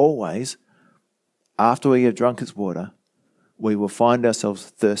 but always, after we have drunk its water, we will find ourselves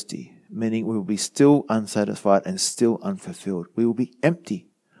thirsty, meaning we will be still unsatisfied and still unfulfilled. We will be empty.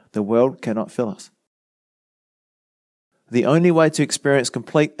 The world cannot fill us. The only way to experience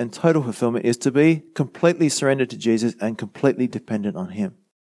complete and total fulfillment is to be completely surrendered to Jesus and completely dependent on Him.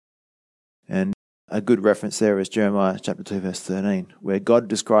 And a good reference there is Jeremiah chapter 2 verse 13, where God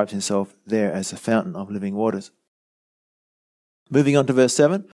describes Himself there as a fountain of living waters. Moving on to verse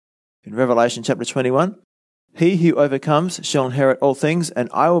 7, in Revelation chapter 21, he who overcomes shall inherit all things, and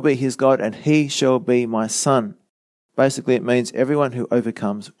I will be his God, and he shall be my son. Basically, it means everyone who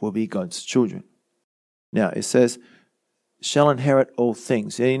overcomes will be God's children. Now, it says, shall inherit all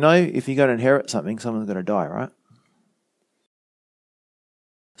things. You know, if you're going to inherit something, someone's going to die, right?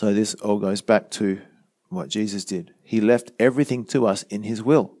 So this all goes back to what Jesus did. He left everything to us in His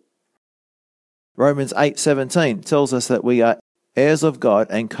will. Romans 8:17 tells us that we are heirs of God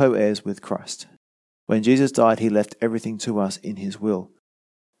and co-heirs with Christ. When Jesus died, He left everything to us in His will.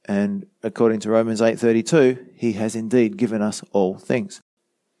 And according to Romans 8:32, He has indeed given us all things.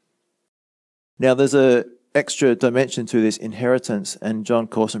 Now there's an extra dimension to this inheritance, and John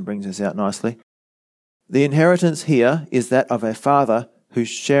Corson brings this out nicely. The inheritance here is that of a father who's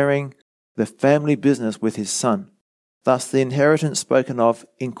sharing the family business with his son. Thus, the inheritance spoken of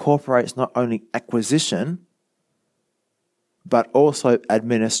incorporates not only acquisition, but also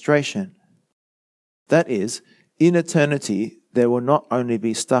administration. That is, in eternity, there will not only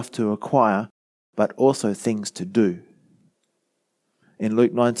be stuff to acquire, but also things to do. In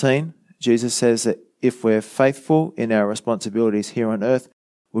Luke 19, Jesus says that if we're faithful in our responsibilities here on earth,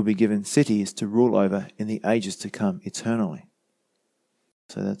 we'll be given cities to rule over in the ages to come eternally.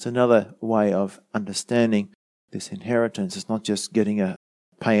 So that's another way of understanding this inheritance. It's not just getting a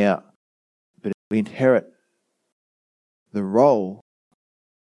payout, but we inherit the role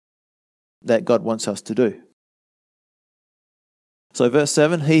that God wants us to do. So verse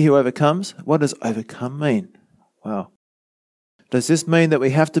 7, he who overcomes, what does overcome mean? Wow. Does this mean that we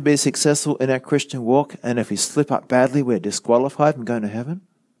have to be successful in our Christian walk, and if we slip up badly, we're disqualified from going to heaven?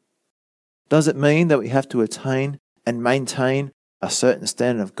 Does it mean that we have to attain and maintain a certain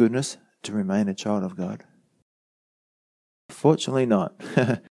standard of goodness to remain a child of God? Fortunately not.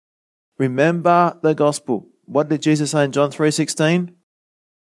 Remember the gospel. What did Jesus say in John 3:16?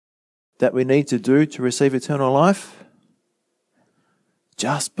 That we need to do to receive eternal life?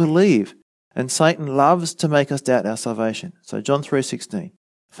 Just believe. And Satan loves to make us doubt our salvation. So John 3:16,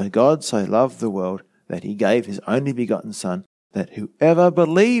 for God so loved the world that he gave his only begotten Son, that whoever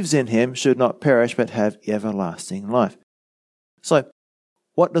believes in him should not perish but have everlasting life. So,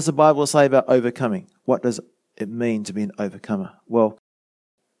 what does the Bible say about overcoming? What does it mean to be an overcomer? Well,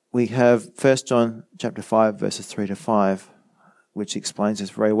 we have 1 John chapter 5, verses 3 to 5, which explains this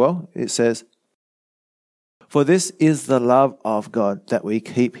very well. It says, for this is the love of God, that we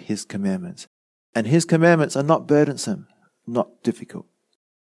keep his commandments. And his commandments are not burdensome, not difficult.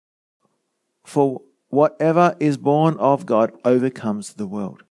 For whatever is born of God overcomes the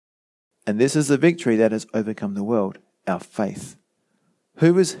world. And this is the victory that has overcome the world, our faith.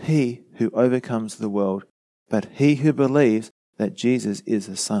 Who is he who overcomes the world but he who believes that Jesus is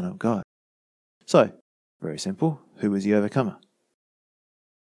the Son of God? So, very simple, who is the overcomer?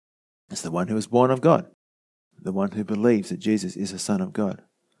 It's the one who is born of God, the one who believes that Jesus is the Son of God.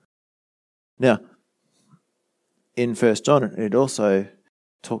 Now, in 1 John, it also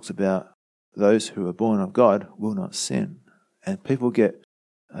talks about those who are born of God will not sin. And people get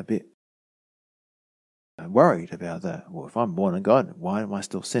a bit worried about that. Well, if I'm born of God, why am I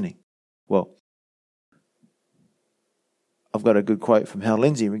still sinning? Well, I've got a good quote from Hal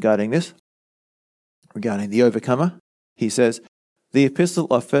Lindsey regarding this, regarding the overcomer. He says, the epistle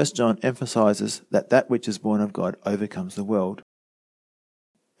of 1 John emphasizes that which is born of God overcomes the world.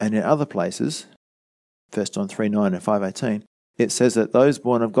 And in other places, 1 John 3:9 and 5:18, it says that those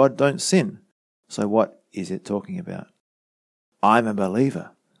born of God don't sin. So what is it talking about? I'm a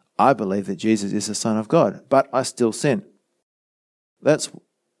believer. I believe that Jesus is the Son of God, but I still sin. That's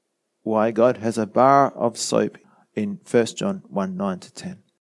why God has a bar of soap in 1 John 1:9 to 10.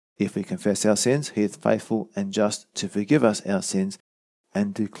 If we confess our sins, he is faithful and just to forgive us our sins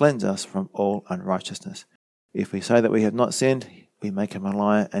and to cleanse us from all unrighteousness. If we say that we have not sinned, we make him a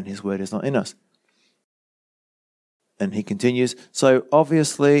liar and his word is not in us. And he continues, so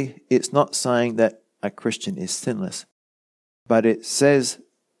obviously it's not saying that a Christian is sinless, but it says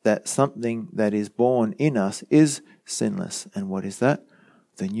that something that is born in us is sinless. And what is that?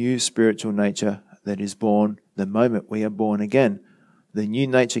 The new spiritual nature that is born the moment we are born again. The new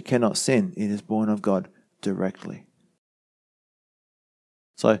nature cannot sin. It is born of God directly.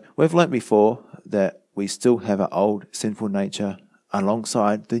 So we've learnt before that we still have an old sinful nature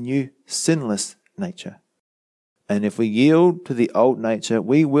alongside the new sinless nature. And if we yield to the old nature,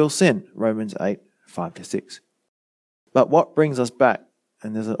 we will sin. Romans 8:5-6. But what brings us back?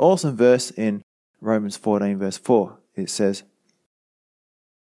 And there's an awesome verse in Romans 14 verse 4. It says,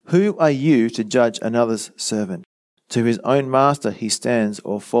 who are you to judge another's servant? To his own master he stands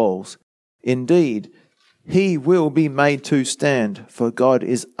or falls. Indeed, he will be made to stand, for God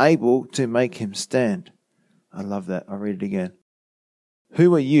is able to make him stand. I love that. I'll read it again.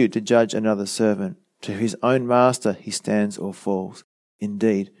 Who are you to judge another servant? To his own master he stands or falls.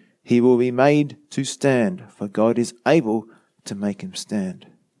 Indeed, he will be made to stand, for God is able to make him stand.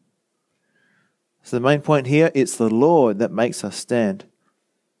 So the main point here, it's the Lord that makes us stand.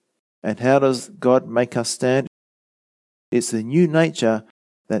 And how does God make us stand? It's the new nature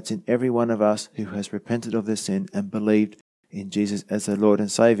that's in every one of us who has repented of their sin and believed in Jesus as their Lord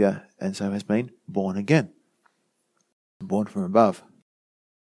and Saviour, and so has been born again, born from above.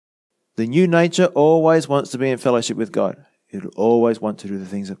 The new nature always wants to be in fellowship with God. It'll always want to do the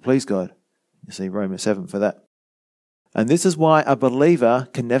things that please God. You see Romans 7 for that. And this is why a believer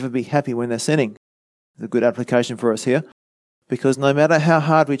can never be happy when they're sinning. It's a good application for us here. Because no matter how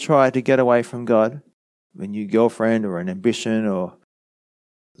hard we try to get away from God, a new girlfriend or an ambition or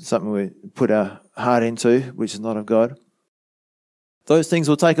something we put our heart into, which is not of God, those things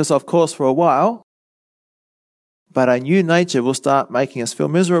will take us off course for a while, but our new nature will start making us feel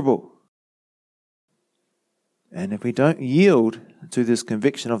miserable. And if we don't yield to this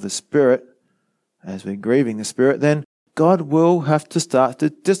conviction of the Spirit, as we're grieving the Spirit, then God will have to start to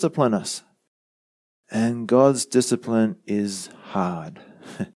discipline us. And God's discipline is hard.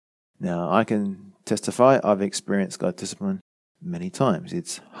 Now, I can testify I've experienced God's discipline many times.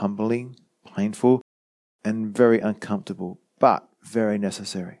 It's humbling, painful, and very uncomfortable, but very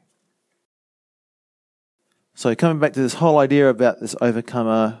necessary. So coming back to this whole idea about this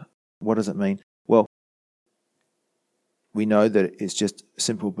overcomer, what does it mean? Well, we know that it's just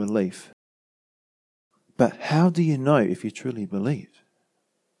simple belief. But how do you know if you truly believe?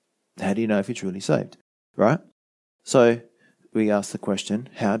 How do you know if you're truly saved? Right? So we ask the question,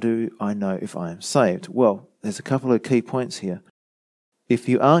 how do I know if I am saved? Well, there's a couple of key points here. If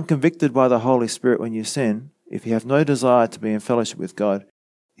you aren't convicted by the Holy Spirit when you sin, if you have no desire to be in fellowship with God,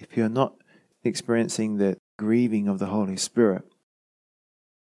 if you're not experiencing the grieving of the Holy Spirit,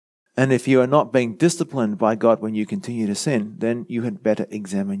 and if you are not being disciplined by God when you continue to sin, then you had better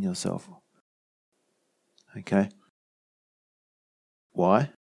examine yourself. Okay?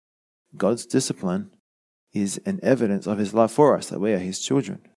 Why? God's discipline is an evidence of His love for us, that we are His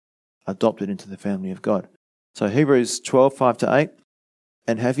children, adopted into the family of God. So Hebrews 12:5-8,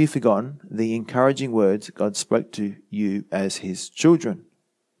 and have you forgotten the encouraging words God spoke to you as His children?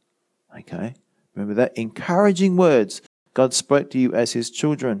 Okay? Remember that? Encouraging words God spoke to you as His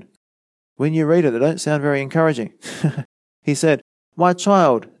children. When you read it, they don't sound very encouraging. He said, my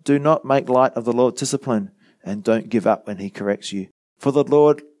child, do not make light of the Lord's discipline, and don't give up when He corrects you. For the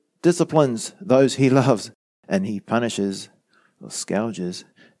Lord disciplines those He loves, and He punishes or scourges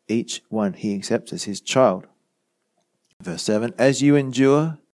each one He accepts as His child. Verse 7, as you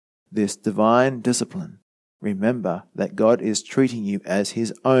endure this divine discipline, remember that God is treating you as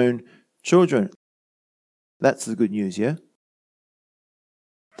His own children. That's the good news, yeah?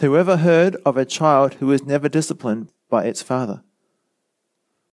 Whoever heard of a child who is never disciplined by its father?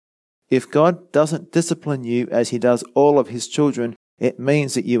 If God doesn't discipline you as He does all of His children, it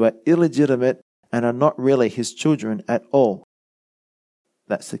means that you are illegitimate and are not really His children at all.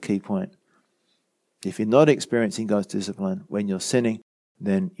 That's the key point. If you're not experiencing God's discipline when you're sinning,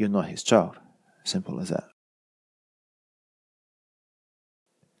 then you're not His child. Simple as that.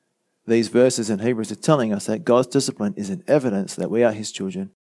 These verses in Hebrews are telling us that God's discipline is an evidence that we are His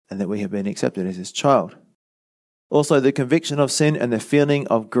children and that we have been accepted as His child. Also, the conviction of sin and the feeling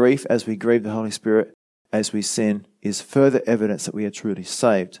of grief as we grieve the Holy Spirit as we sin is further evidence that we are truly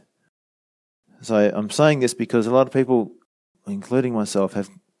saved. So I'm saying this because a lot of people, including myself, have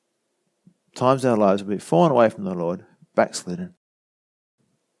times in our lives where we've fallen away from the Lord, backslidden.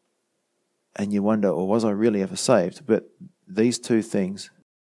 And you wonder, well, was I really ever saved? But these two things,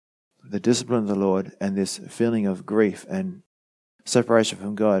 the discipline of the Lord and this feeling of grief and separation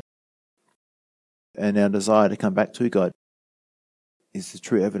from God and our desire to come back to God, is the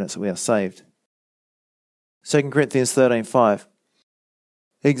true evidence that we are saved. 2 Corinthians 13:5.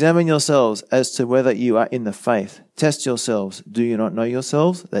 Examine yourselves as to whether you are in the faith. Test yourselves. Do you not know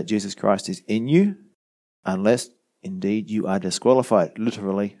yourselves that Jesus Christ is in you? Unless indeed you are disqualified.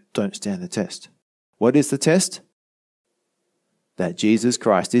 Literally, don't stand the test. What is the test? That Jesus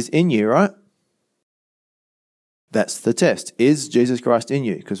Christ is in you, right? That's the test. Is Jesus Christ in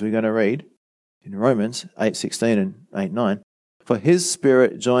you? Because we're going to read in Romans 8:16 and 8:9. For His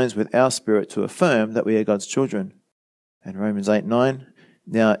Spirit joins with our spirit to affirm that we are God's children. And Romans 8:9.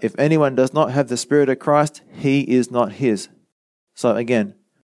 Now, if anyone does not have the Spirit of Christ, he is not His. So again,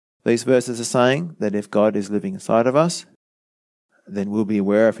 these verses are saying that if God is living inside of us, then we'll be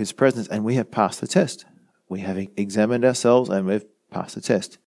aware of His presence and we have passed the test. We have examined ourselves and we've passed the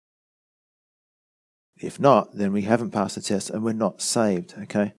test. If not, then we haven't passed the test and we're not saved,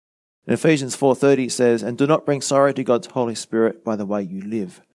 okay? In Ephesians 4:30 it says, and do not bring sorrow to God's Holy Spirit by the way you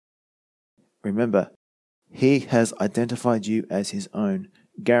live. Remember, He has identified you as His own,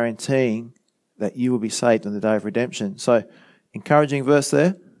 guaranteeing that you will be saved on the day of redemption. So, encouraging verse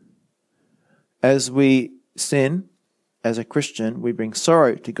there. As we sin, as a Christian, we bring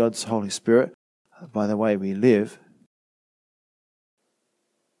sorrow to God's Holy Spirit by the way we live.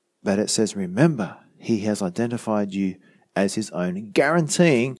 But it says, remember, He has identified you as His own,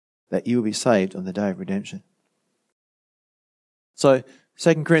 guaranteeing that you will be saved on the day of redemption. So,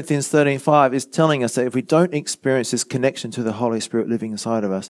 2 Corinthians 13:5 is telling us that if we don't experience this connection to the Holy Spirit living inside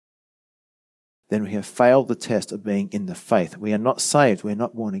of us, then we have failed the test of being in the faith. We are not saved. We are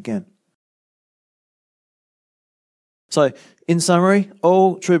not born again. So, in summary,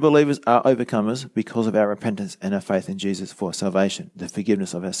 all true believers are overcomers because of our repentance and our faith in Jesus for salvation, the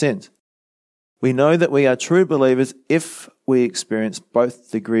forgiveness of our sins. We know that we are true believers if we experience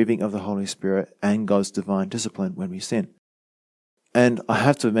both the grieving of the Holy Spirit and God's divine discipline when we sin. And I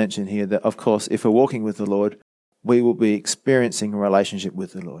have to mention here that, of course, if we're walking with the Lord, we will be experiencing a relationship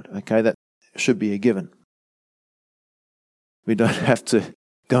with the Lord. Okay, that should be a given. We don't have to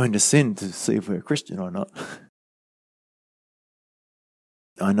go into sin to see if we're a Christian or not.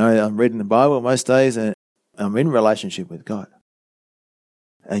 I know I'm reading the Bible most days and I'm in relationship with God.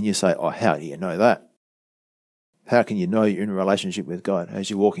 And you say, oh, how do you know that? How can you know you're in a relationship with God as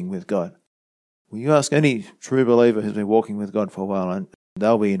you're walking with God? Well, you ask any true believer who's been walking with God for a while and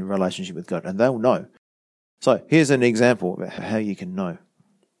they'll be in a relationship with God and they'll know. So here's an example of how you can know.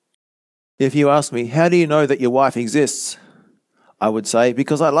 If you ask me, how do you know that your wife exists? I would say,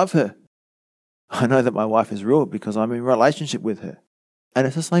 because I love her. I know that my wife is real because I'm in relationship with her. And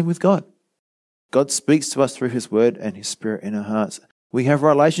it's the same with God. God speaks to us through His Word and His Spirit in our hearts. We have a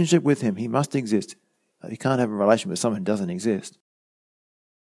relationship with Him. He must exist. You can't have a relationship with someone who doesn't exist.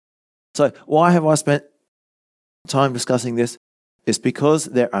 So why have I spent time discussing this? It's because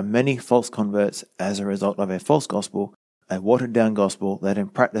there are many false converts as a result of a false gospel, a watered-down gospel that in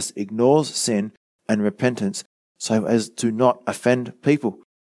practice ignores sin and repentance so as to not offend people.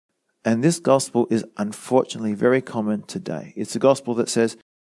 And this gospel is unfortunately very common today. It's a gospel that says,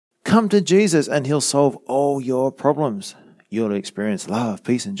 come to Jesus and He'll solve all your problems. You'll experience love,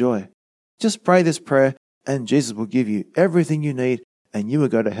 peace, and joy. Just pray this prayer and Jesus will give you everything you need and you will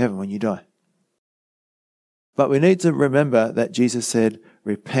go to heaven when you die. But we need to remember that Jesus said,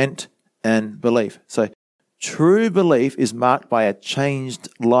 repent and believe. So true belief is marked by a changed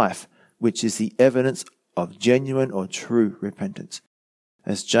life, which is the evidence of genuine or true repentance.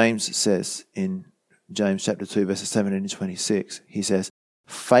 As James says in James chapter 2, verses 17 and 26, he says,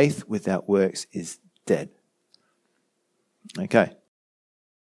 faith without works is dead. Okay.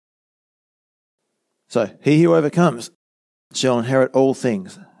 So, he who overcomes shall inherit all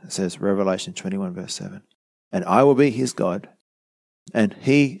things, says Revelation 21, verse 7. And I will be his God, and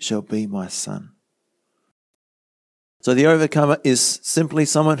he shall be my son. So the overcomer is simply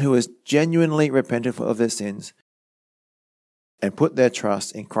someone who has genuinely repented of their sins and put their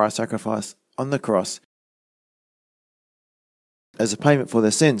trust in Christ's sacrifice on the cross as a payment for their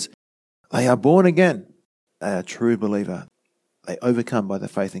sins. They are born again. They are a true believer. They overcome by their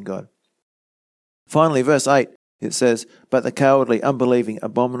faith in God. Finally, verse 8, it says, but the cowardly, unbelieving,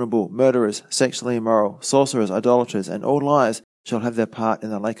 abominable, murderers, sexually immoral, sorcerers, idolaters, and all liars shall have their part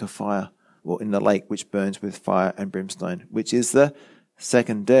in the lake of fire, or in the lake which burns with fire and brimstone, which is the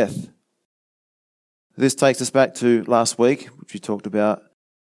second death. This takes us back to last week, which we talked about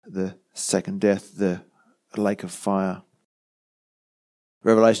the second death, the lake of fire.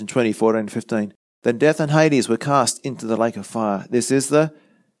 Revelation 20, 14 and 15. Then death and Hades were cast into the lake of fire. This is the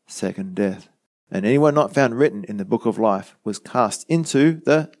second death. And anyone not found written in the book of life was cast into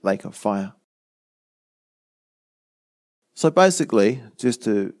the lake of fire. So basically, just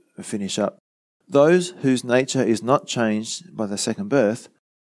to finish up, those whose nature is not changed by the second birth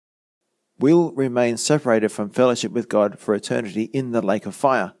will remain separated from fellowship with God for eternity in the lake of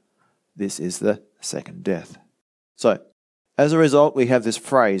fire. This is the second death. So, as a result, we have this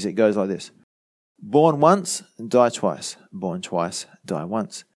phrase. It goes like this. Born once, die twice. Born twice, die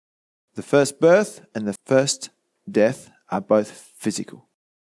once. The first birth and the first death are both physical.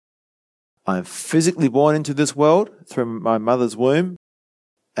 I am physically born into this world through my mother's womb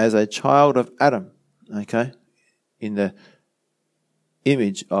as a child of Adam, okay, in the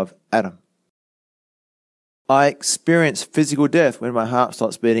image of Adam. I experience physical death when my heart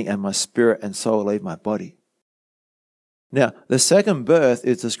stops beating and my spirit and soul leave my body. Now, the second birth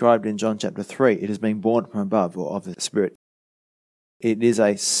is described in John chapter 3. It is being born from above or of the Spirit. It is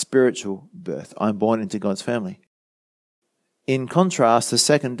a spiritual birth. I'm born into God's family. In contrast, the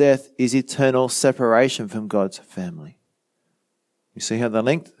second death is eternal separation from God's family. You see how they're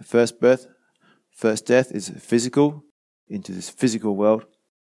linked? The first birth, first death is physical, into this physical world.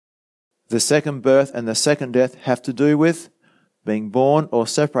 The second birth and the second death have to do with being born or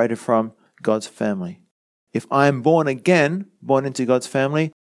separated from God's family. If I am born again, born into God's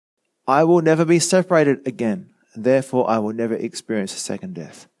family, I will never be separated again. And therefore, I will never experience a second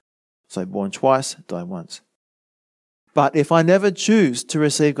death. So born twice, die once. But if I never choose to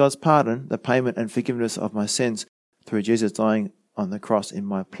receive God's pardon, the payment and forgiveness of my sins through Jesus dying on the cross in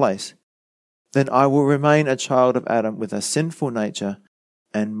my place, then I will remain a child of Adam with a sinful nature,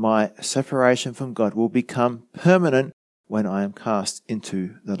 and my separation from God will become permanent when I am cast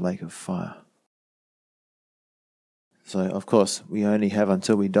into the lake of fire. So, of course, we only have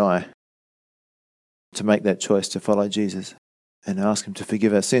until we die to make that choice to follow Jesus and ask Him to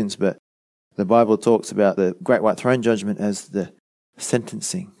forgive our sins. But the Bible talks about the Great White Throne Judgment as the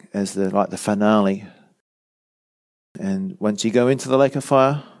sentencing, as the finale. And once you go into the lake of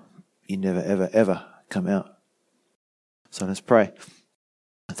fire, you never, ever, ever come out. So let's pray.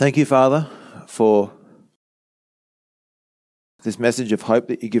 Thank you, Father, for this message of hope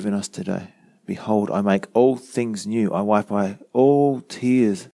that you've given us today. Behold, I make all things new. I wipe away all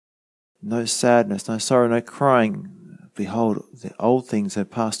tears. No sadness, no sorrow, no crying. Behold, the old things have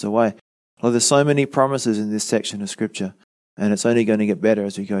passed away. Lord, there's so many promises in this section of Scripture, and it's only going to get better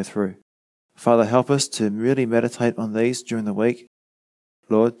as we go through. Father, help us to really meditate on these during the week.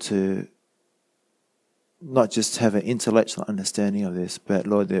 Lord, to not just have an intellectual understanding of this, but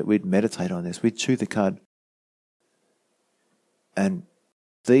Lord, that we'd meditate on this, we'd chew the cud, and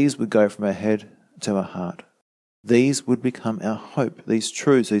these would go from our head to our heart. These would become our hope. These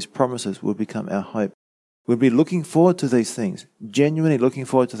truths, these promises would become our hope. We'd be looking forward to these things, genuinely looking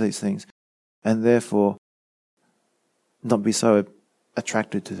forward to these things, and therefore not be so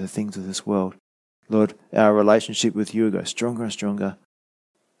attracted to the things of this world. Lord, our relationship with you will go stronger and stronger,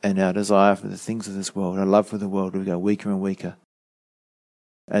 and our desire for the things of this world, our love for the world, will go weaker and weaker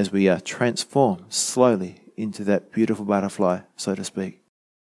as we are transformed slowly into that beautiful butterfly, so to speak.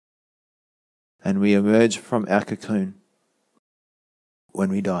 And we emerge from our cocoon when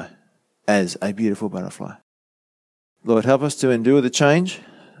we die as a beautiful butterfly. Lord, help us to endure the change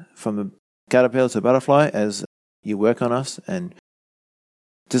from the caterpillar to butterfly as you work on us and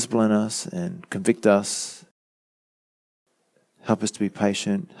discipline us and convict us. Help us to be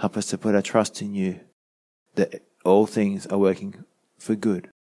patient. Help us to put our trust in you, that all things are working for good.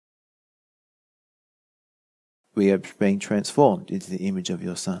 We are being transformed into the image of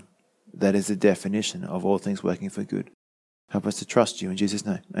your Son. That is the definition of all things working for good. Help us to trust you in Jesus'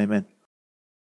 name. Amen.